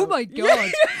 I Oh know. my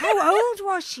God. How old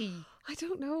was she? I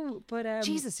don't know, but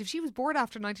Jesus, if she was born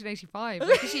after 1985,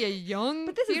 like, is she a young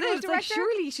But this is funeral it. It's like, director?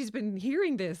 surely she's been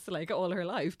hearing this like all her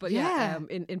life. But Yeah.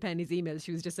 in Penny's email,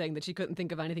 she was just saying that she couldn't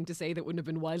think of anything to say that wouldn't have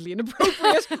been wildly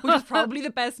inappropriate, which is probably the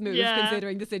best move Yeah.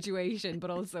 considering the situation. But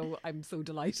also, I'm so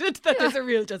delighted that there's a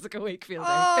real Jessica Wakefield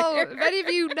out Oh, there. if any of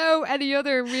you know any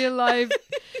other real life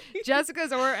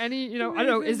Jessicas or any, I don't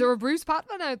know, is there a Bruce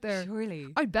Patman out there? Surely.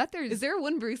 I bet there's. Is there a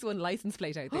one Bruce one license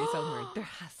plate out there somewhere? There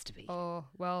has to be. Oh,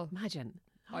 well, Imagine.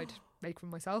 I'd make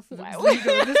one myself if Wow. it was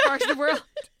legal in this part of the world.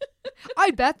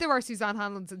 I bet there are Suzanne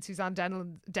Hanlons and Suzanne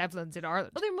Devlins in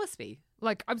Ireland. Well, there must be.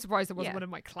 Like, I'm surprised there wasn't Yeah. one in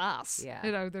my class. Yeah.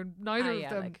 They're neither yeah,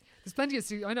 of them. like- There's plenty of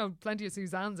I know plenty of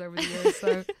Suzannes over the years,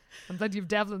 so and plenty of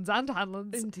Devlins and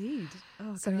Hanlons. Indeed.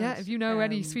 Oh, So yeah, God. if you know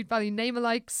any Sweet Valley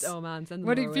name-alikes, Oh man, send them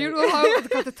wedding our way. funeral home.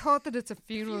 God, the thought that it's a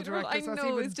funeral Funeral, director, I so it's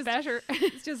know, even it's just- better.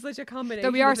 It's just such a combination.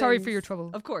 Though we are of sorry for things. your trouble.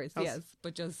 Of course, Yes. yes.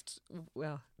 But just,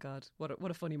 well, God, what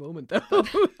a funny moment though.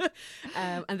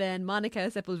 And then Monica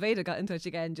Sepulveda got in touch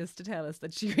again just to tell us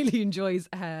that she really enjoys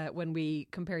when we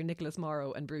compare Nicholas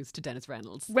Morrow and Bruce to Dennis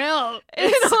Reynolds. Well,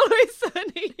 It's Always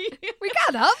Sunny. we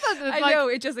can't help it. I know,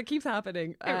 it keeps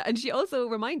happening. And she also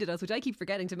reminded us, which I keep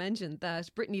forgetting to mention, that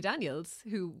Brittany Daniels,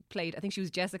 who played, I think she was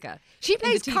Jessica. She in the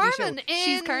plays TV Carmen show.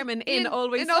 She's Carmen in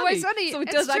Always Sunny. Always Sunny. So it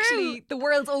It's does true. actually, the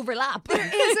worlds overlap. There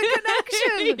is a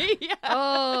connection. Yeah.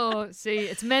 Oh, see,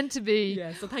 it's meant to be.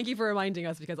 Yeah, so thank you for reminding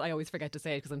us, because I always forget to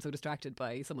say it because I'm so distracted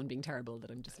by someone being terrible that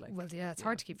I'm just like... Well, yeah, it's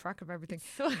hard to keep track of everything.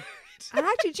 So And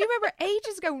actually, do you remember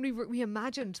ages ago when we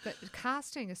imagined that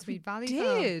casting a Sweet Valley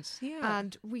film? yeah.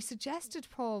 And we suggested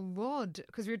Paul Rudd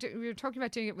because we were talking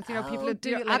about doing it with people, Oh,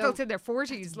 do it like adults a- in their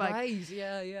 40s, like right,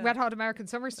 yeah. Wet Hot American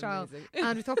Summer style. Amazing.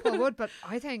 And we thought Paul Rudd, but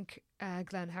I think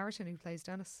Glenn Harrison, who plays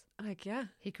Dennis, Like, yeah.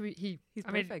 he could be, He's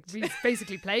I mean, perfect. he's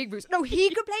basically playing Bruce. No, he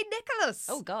could play Nicholas.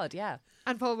 Oh, God, yeah.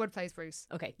 And Paul Rudd plays Bruce.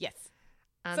 Okay, yes.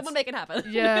 And Someone make it happen.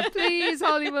 Yeah, please,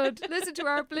 Hollywood, listen to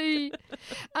our plea.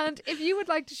 And if you would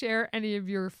like to share any of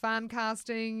your fan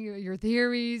casting, your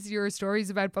theories, your stories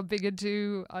about bumping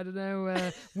into, I don't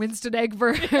know, Winston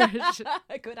Egbert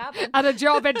It could happen. at a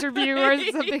job interview or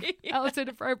something else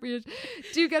inappropriate,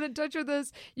 do get in touch with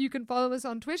us. You can follow us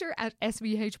on Twitter at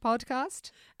SVH Podcast.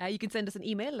 You can send us an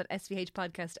email at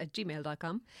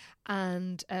svhpodcast@gmail.com.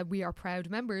 And we are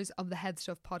proud members of the Head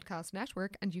Stuff Podcast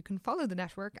Network, and you can follow the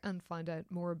network and find out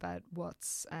more about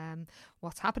what's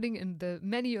happening in the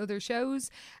many other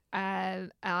shows at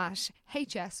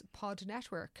HS Pod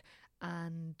Network.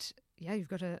 And yeah, you've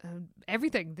got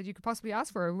everything that you could possibly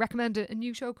ask for. I recommend a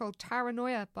new show called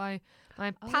Taranoia by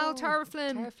my pal Tara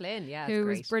Flynn. Tara Flynn, yeah, who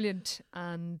it's is brilliant.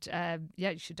 And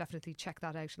yeah, you should definitely check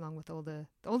that out along with all the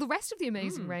rest of the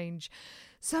amazing range.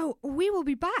 So we will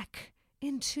be back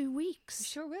in 2 weeks.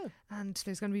 Sure will. And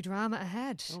there's going to be drama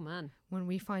ahead. Oh, man. When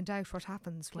we find out what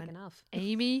happens Kicking when off.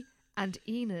 Amy and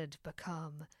Enid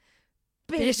become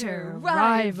bitter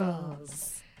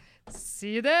rivals.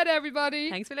 See you then,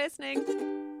 everybody. Thanks for listening.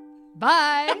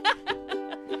 Bye.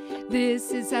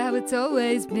 This is how it's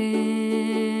always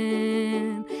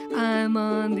been. I'm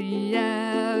on the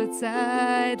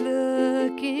outside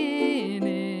looking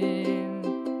in.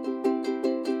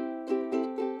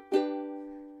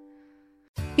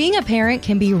 Being a parent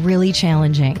can be really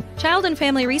challenging. Child and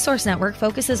Family Resource Network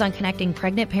focuses on connecting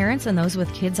pregnant parents and those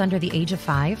with kids under the age of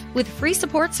 5 with free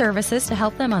support services to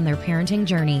help them on their parenting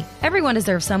journey. Everyone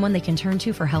deserves someone they can turn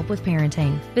to for help with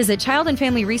parenting. Visit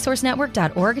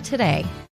childandfamilyresourcenetwork.org today.